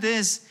Christianity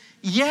is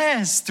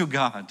yes to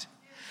God.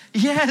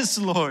 Yes,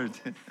 Lord.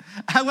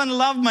 I want to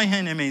love my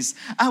enemies.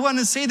 I want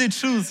to say the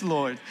truth,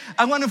 Lord.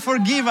 I want to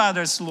forgive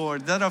others,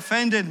 Lord, that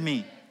offended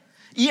me.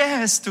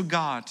 Yes to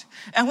God.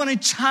 I want to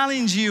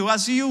challenge you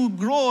as you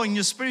grow in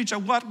your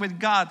spiritual walk with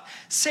God.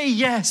 Say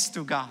yes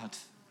to God.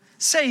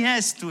 Say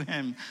yes to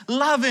Him.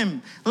 Love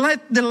Him.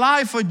 Let the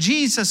life of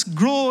Jesus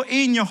grow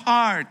in your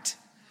heart.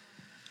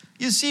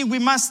 You see, we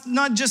must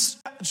not just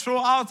throw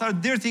out our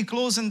dirty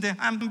clothes in the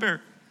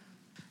hamper.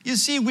 You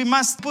see, we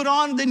must put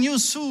on the new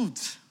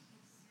suit.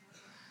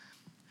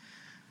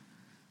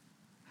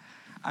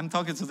 I'm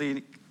talking to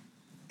the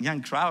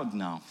young crowd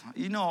now.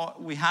 You know,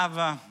 we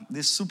have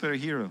this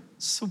superhero,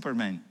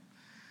 Superman.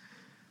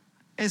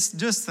 It's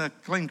just a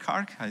Clint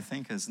Clark, I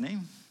think his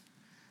name,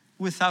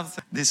 without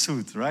the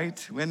suit, right?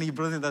 When he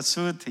brought in the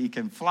suit, he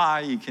can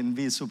fly, he can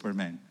be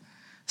Superman.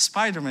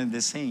 Spider-Man,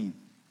 the same.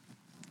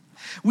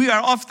 We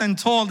are often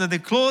told that the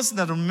clothes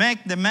that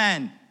make the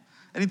man,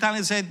 in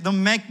Italian say,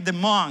 don't make the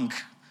monk.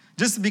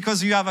 Just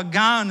because you have a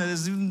gown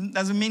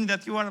doesn't mean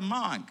that you are a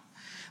monk.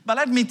 But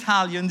let me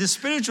tell you, in the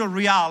spiritual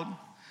realm,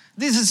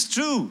 this is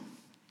true.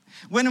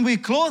 When we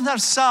clothe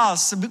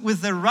ourselves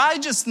with the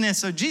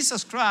righteousness of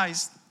Jesus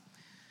Christ,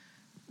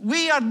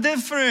 we are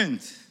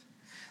different.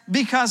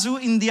 Because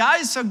in the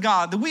eyes of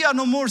God, we are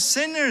no more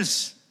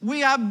sinners. We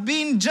have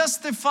been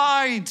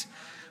justified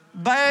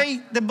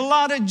by the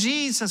blood of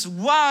Jesus,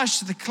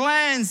 washed,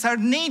 cleansed. Our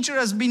nature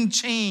has been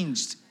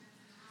changed.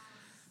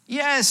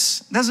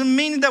 Yes, doesn't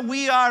mean that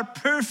we are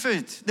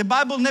perfect. The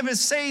Bible never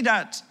says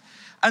that.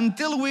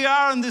 Until we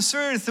are on this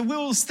earth, we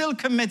will still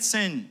commit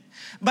sin.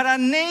 But our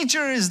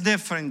nature is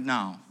different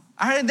now.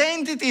 Our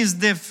identity is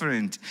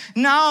different.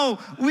 Now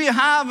we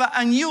have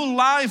a new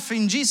life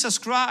in Jesus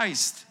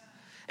Christ.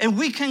 And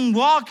we can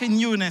walk in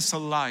newness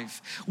of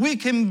life. We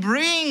can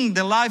bring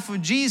the life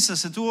of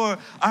Jesus to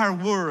our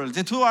world,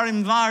 to our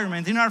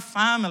environment, in our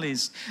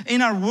families,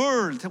 in our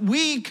world.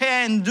 We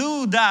can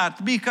do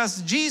that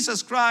because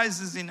Jesus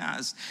Christ is in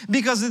us.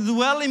 Because the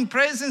dwelling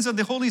presence of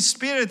the Holy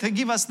Spirit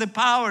gives us the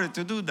power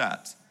to do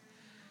that.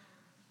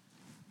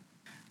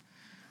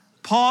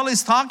 Paul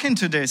is talking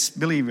to these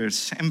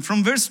believers. And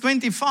from verse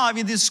 25,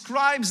 he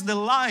describes the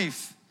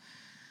life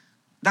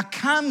that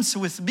comes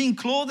with being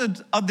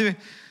clothed of the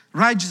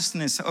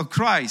righteousness of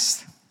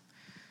Christ.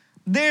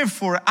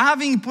 Therefore,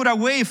 having put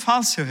away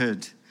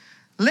falsehood,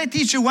 let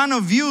each one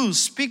of you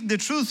speak the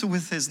truth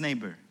with his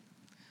neighbor.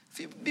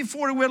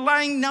 Before we were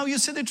lying, now you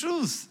say the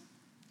truth.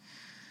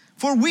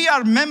 For we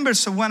are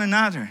members of one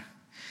another.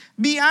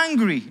 Be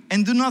angry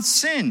and do not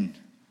sin.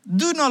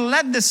 Do not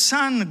let the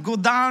sun go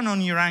down on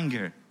your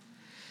anger.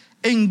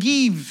 And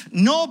give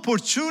no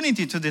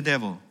opportunity to the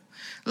devil.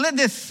 Let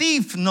the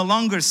thief no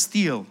longer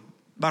steal,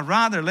 but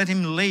rather let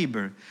him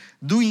labor,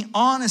 doing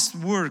honest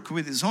work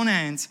with his own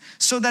hands,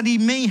 so that he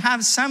may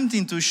have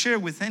something to share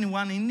with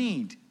anyone in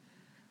need.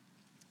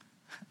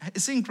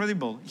 It's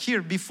incredible.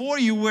 Here, before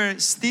you were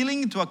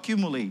stealing to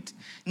accumulate.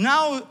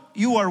 Now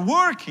you are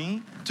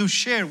working to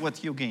share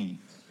what you gain.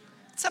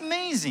 It's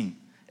amazing.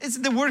 It's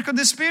the work of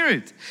the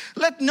Spirit.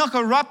 Let no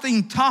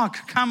corrupting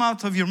talk come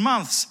out of your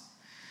mouths,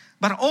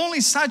 but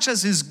only such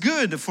as is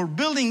good for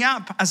building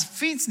up as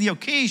fits the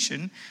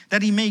occasion,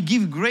 that he may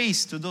give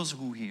grace to those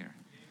who hear.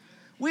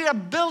 We are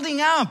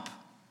building up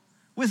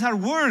with our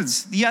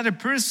words the other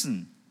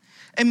person.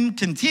 And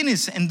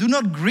continues, and do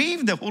not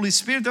grieve the Holy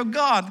Spirit of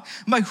God,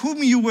 by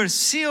whom you were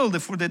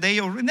sealed for the day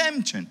of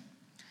redemption.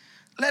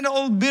 Let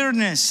all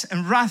bitterness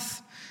and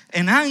wrath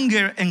and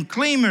anger and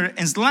clamor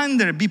and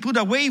slander be put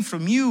away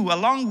from you,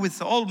 along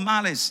with all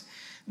malice.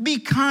 Be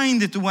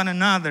kind to one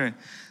another,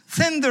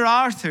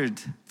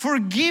 tender-hearted,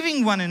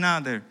 forgiving one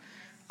another,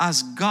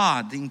 as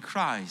God in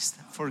Christ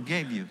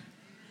forgave you.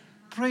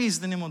 Praise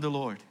the name of the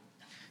Lord.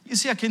 You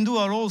see, I can do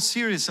a whole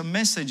series of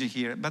messages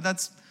here, but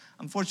that's,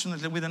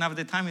 unfortunately, we don't have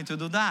the time to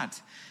do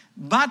that.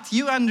 But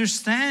you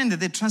understand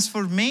the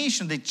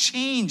transformation, the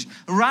change,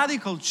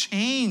 radical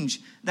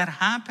change that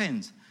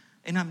happens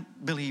in a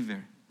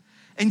believer.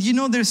 And you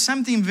know, there's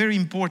something very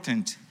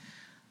important.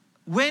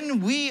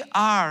 When we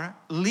are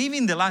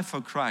living the life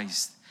of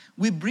Christ,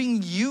 we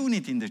bring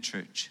unity in the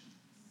church.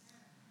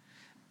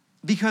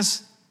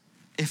 Because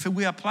if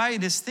we apply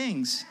these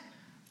things,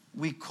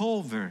 we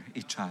cover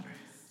each other.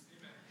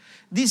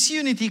 This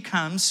unity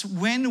comes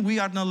when we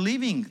are not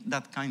living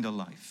that kind of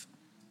life.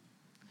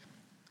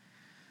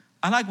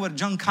 I like what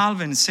John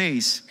Calvin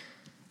says.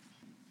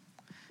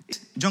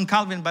 John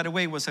Calvin, by the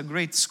way, was a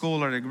great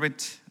scholar, a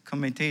great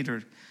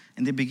commentator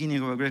in the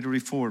beginning of a great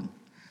reform.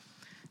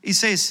 He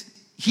says,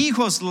 he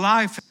whose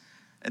life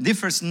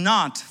differs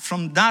not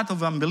from that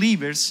of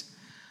unbelievers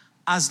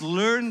has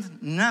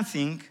learned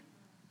nothing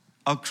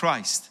of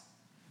Christ.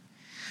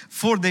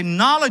 For the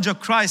knowledge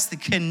of Christ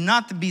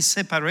cannot be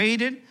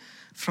separated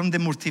from the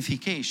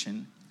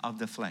mortification of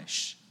the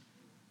flesh.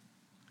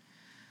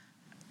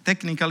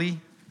 Technically,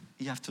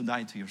 you have to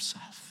die to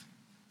yourself.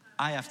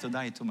 I have to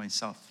die to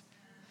myself.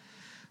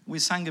 We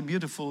sang a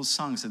beautiful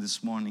songs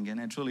this morning, and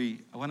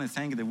I want to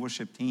thank the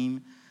worship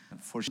team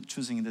for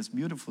choosing these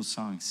beautiful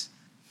songs.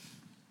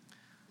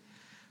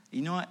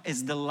 You know,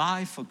 it's the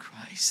life of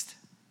Christ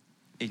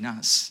in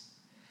us.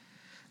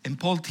 And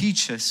Paul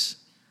teaches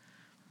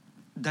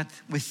that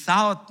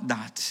without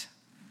that,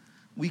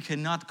 we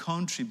cannot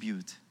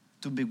contribute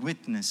to be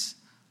witness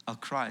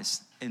of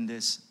Christ in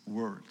this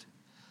world.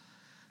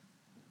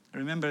 I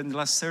remember in the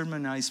last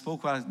sermon I spoke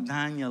about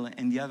Daniel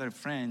and the other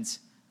friends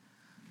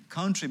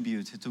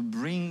contribute to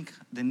bring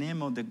the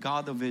name of the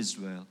God of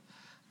Israel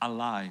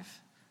alive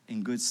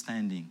in good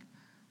standing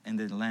in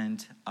the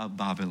land of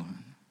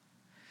Babylon.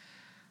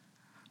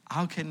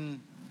 How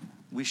can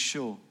we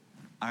show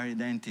our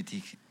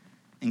identity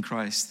in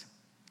Christ?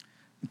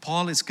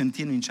 Paul is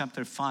continuing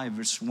chapter 5,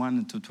 verse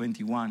 1 to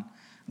 21,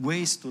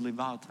 ways to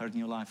live out our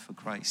new life for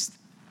Christ.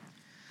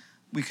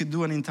 We could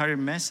do an entire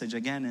message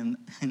again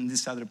in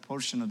this other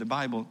portion of the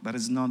Bible, but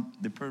it's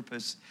not the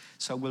purpose.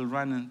 So I will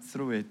run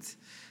through it,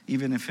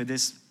 even if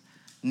it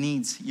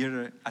needs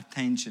your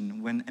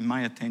attention, and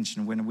my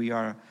attention when we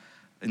are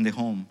in the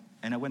home.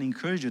 And I want to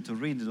encourage you to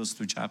read those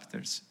 2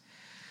 chapters.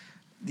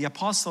 The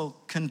apostle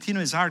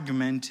continues his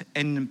argument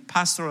and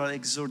pastoral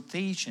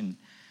exhortation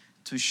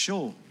to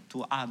show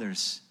to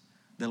others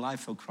the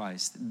life of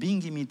Christ,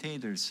 being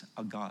imitators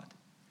of God,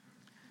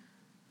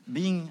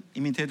 being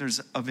imitators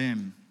of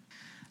Him.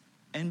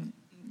 And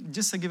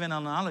just to give an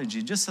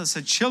analogy, just as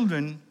a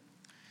children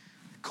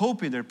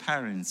copy their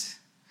parents,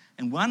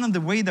 and one of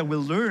the ways that we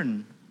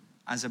learn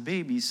as a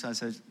babies,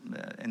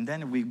 and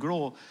then we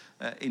grow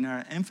in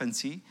our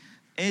infancy,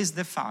 is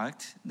the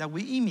fact that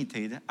we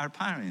imitate our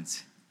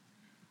parents.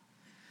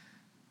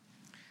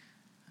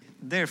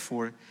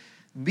 Therefore,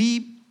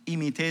 be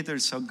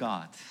imitators of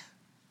God,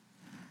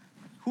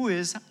 who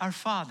is our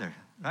Father,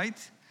 right?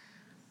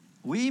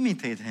 We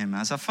imitate Him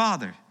as a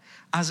Father,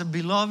 as a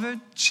beloved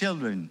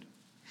children,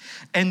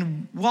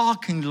 and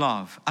walk in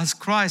love as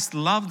Christ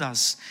loved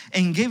us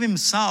and gave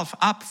Himself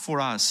up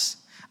for us,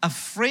 a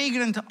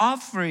fragrant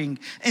offering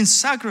and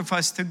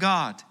sacrifice to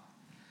God.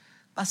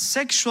 But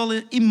sexual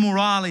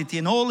immorality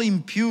and all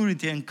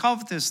impurity and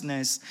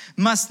covetousness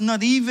must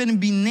not even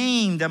be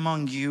named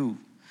among you,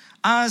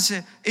 as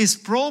is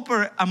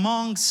proper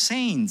among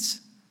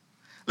saints.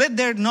 Let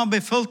there not be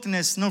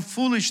filthiness, nor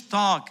foolish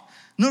talk,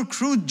 nor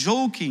crude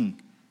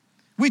joking,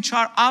 which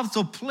are out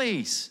of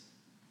place.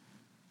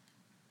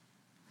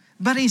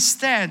 But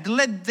instead,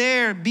 let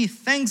there be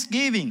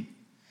thanksgiving.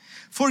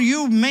 For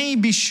you may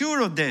be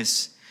sure of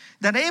this,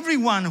 that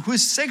everyone who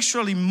is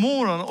sexually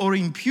immoral or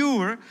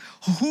impure,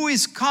 who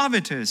is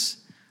covetous,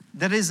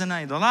 that is an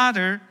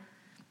idolater,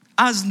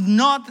 has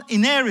not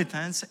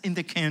inheritance in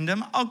the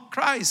kingdom of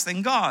Christ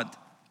and God.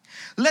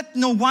 Let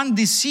no one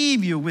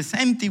deceive you with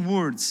empty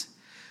words.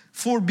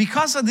 For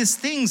because of these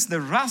things,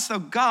 the wrath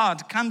of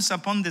God comes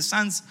upon the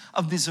sons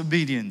of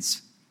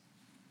disobedience.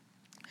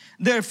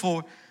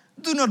 Therefore,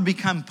 do not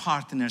become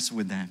partners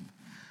with them.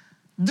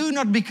 Do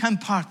not become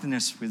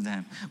partners with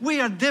them. We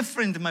are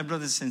different, my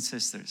brothers and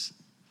sisters.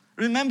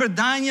 Remember,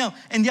 Daniel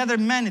and the other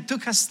men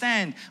took a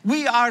stand.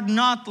 We are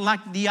not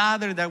like the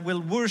other that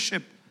will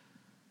worship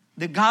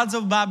the gods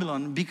of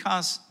Babylon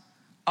because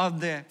of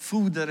the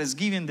food that is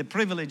given, the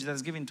privilege that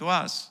is given to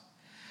us.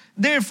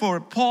 Therefore,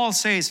 Paul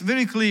says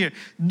very clear,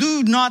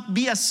 do not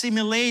be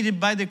assimilated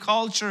by the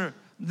culture,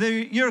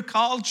 your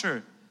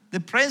culture,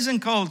 the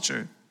present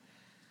culture.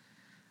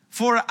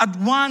 For at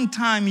one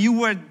time you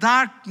were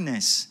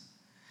darkness,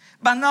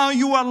 but now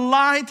you are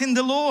light in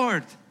the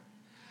Lord.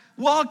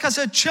 Walk as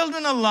a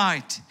children of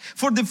light,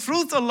 for the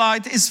fruit of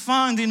light is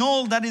found in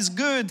all that is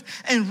good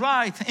and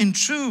right and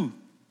true.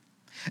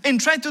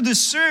 And try to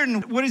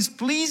discern what is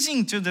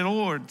pleasing to the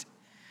Lord.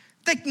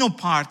 Take no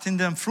part in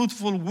the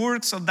unfruitful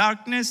works of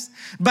darkness,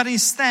 but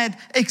instead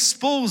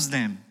expose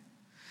them.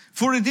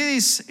 For it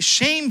is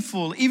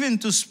shameful even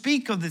to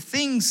speak of the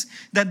things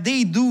that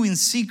they do in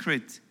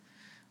secret.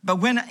 But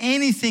when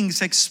anything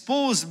is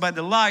exposed by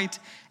the light,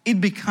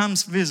 it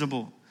becomes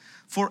visible.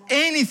 For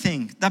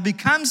anything that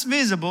becomes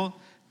visible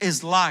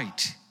is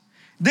light.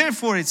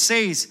 Therefore it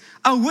says,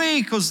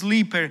 awake, O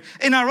sleeper,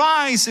 and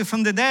arise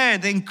from the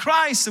dead, and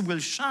Christ will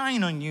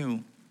shine on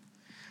you.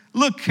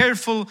 Look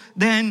careful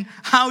then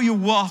how you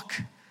walk,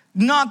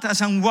 not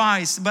as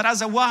unwise, but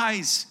as a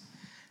wise,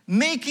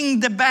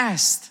 making the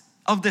best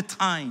of the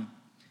time.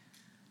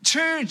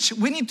 Church,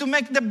 we need to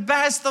make the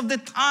best of the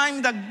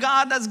time that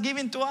God has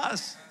given to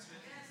us.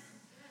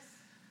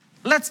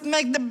 Let's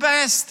make the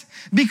best,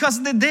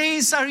 because the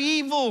days are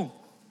evil.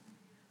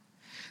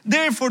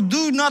 Therefore,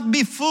 do not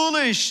be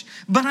foolish,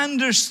 but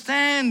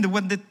understand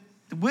what the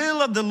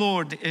will of the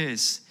Lord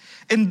is.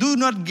 And do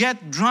not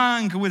get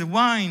drunk with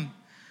wine,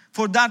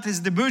 for that is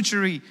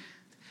debauchery.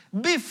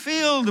 Be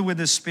filled with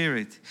the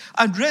Spirit,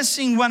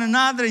 addressing one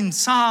another in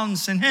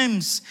psalms and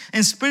hymns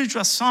and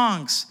spiritual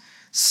songs,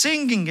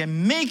 singing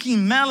and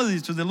making melody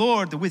to the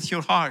Lord with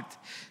your heart,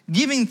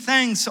 giving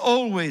thanks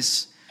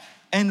always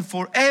and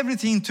for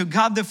everything to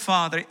God the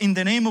Father in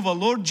the name of our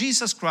Lord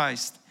Jesus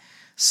Christ,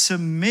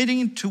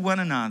 submitting to one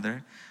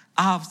another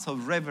out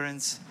of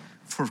reverence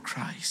for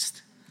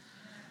Christ.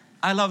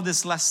 I love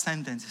this last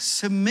sentence.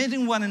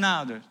 Submitting one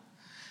another,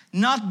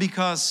 not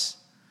because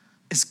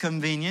it's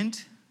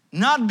convenient,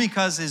 not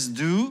because it's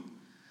due,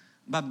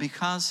 but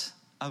because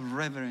of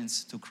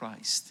reverence to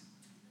Christ.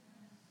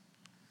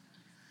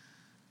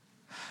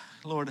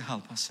 Lord,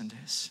 help us in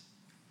this.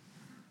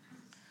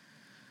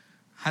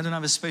 I don't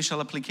have a special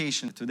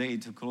application today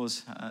to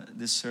close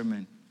this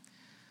sermon.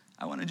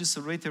 I want to just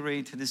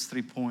reiterate these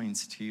 3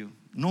 points to you.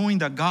 Knowing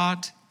that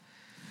God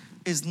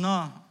is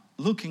not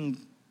looking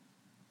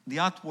the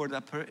outward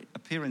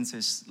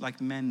appearances like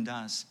man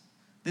does.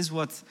 This is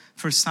what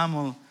 1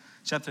 Samuel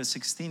chapter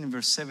 16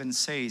 verse 7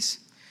 says.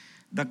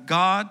 That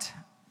God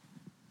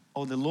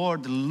or the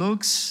Lord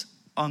looks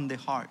on the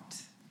heart.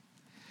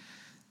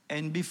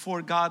 And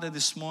before God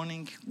this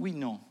morning, we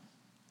know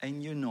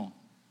and you know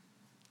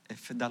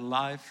if that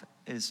life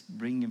is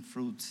bringing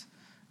fruit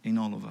in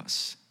all of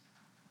us.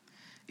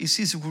 You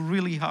see, it's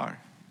really hard.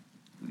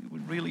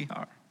 Really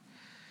hard.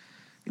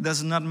 It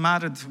does not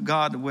matter to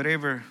God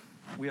wherever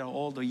we are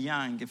old or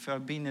young, if we are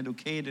being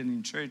educated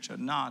in church or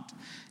not,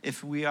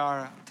 if we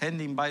are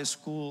attending Bible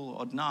school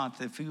or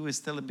not, if we are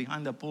still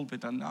behind the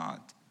pulpit or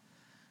not.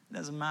 It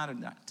doesn't matter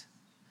that.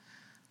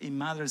 It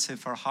matters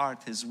if our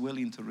heart is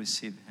willing to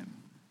receive Him.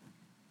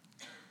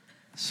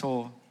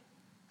 So,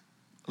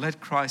 let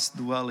Christ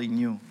dwell in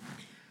you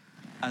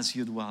as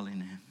you dwell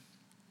in Him.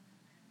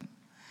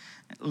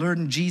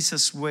 Learn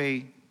Jesus'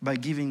 way by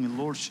giving Him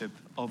lordship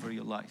over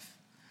your life.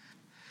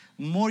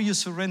 More you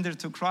surrender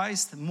to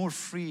Christ, more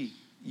free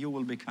you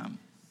will become.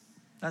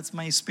 That's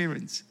my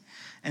experience.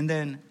 And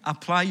then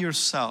apply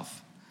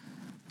yourself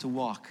to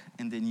walk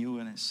in the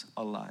newness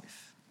of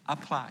life.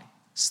 Apply,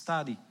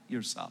 study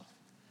yourself.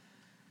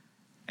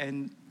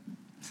 And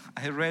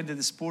I read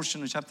this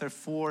portion of chapter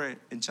 4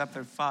 and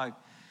chapter 5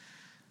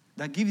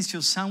 that gives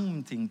you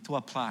something to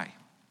apply.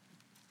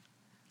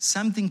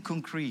 Something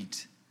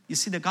concrete. You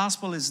see, the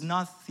gospel is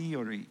not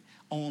theory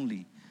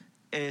only,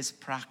 it's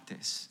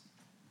practice.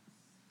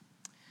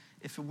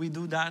 If we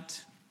do that,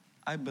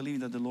 I believe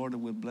that the Lord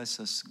will bless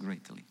us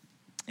greatly.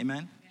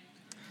 Amen?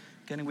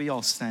 Can we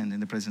all stand in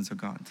the presence of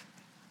God?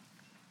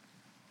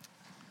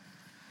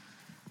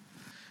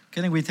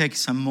 Can we take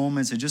some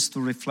moments just to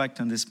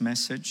reflect on this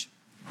message?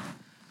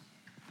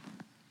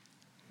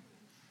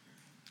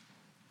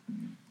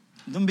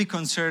 Don't be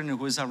concerned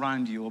who is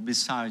around you or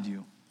beside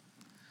you.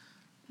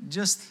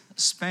 Just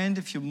spend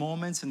a few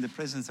moments in the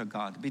presence of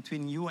God,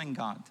 between you and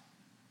God.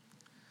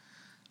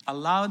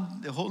 Allow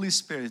the Holy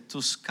Spirit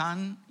to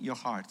scan your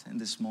heart in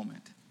this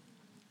moment.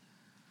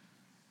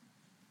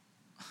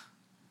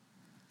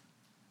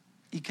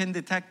 He can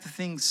detect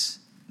things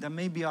that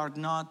maybe are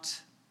not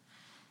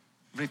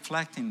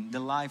reflecting the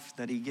life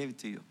that He gave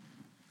to you.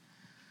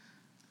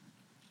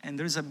 And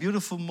there's a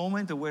beautiful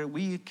moment where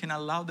we can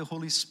allow the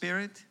Holy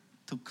Spirit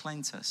to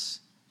cleanse us.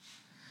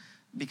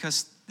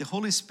 Because the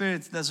Holy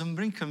Spirit doesn't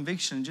bring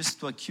conviction just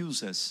to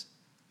accuse us.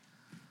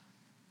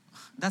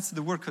 That's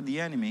the work of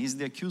the enemy. He's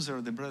the accuser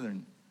of the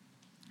brethren.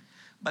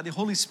 But the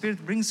Holy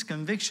Spirit brings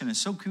conviction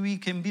so we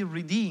can be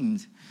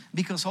redeemed.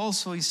 Because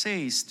also He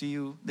says to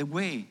you the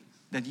way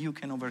that you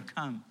can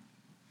overcome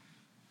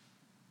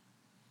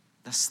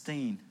the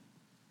stain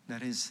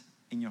that is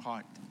in your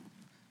heart,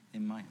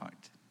 in my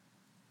heart.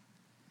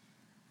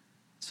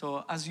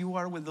 So as you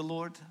are with the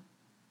Lord,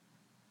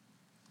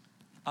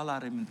 allow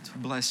Him to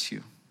bless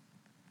you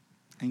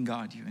and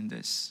guide you in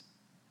this.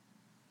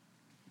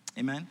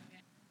 Amen.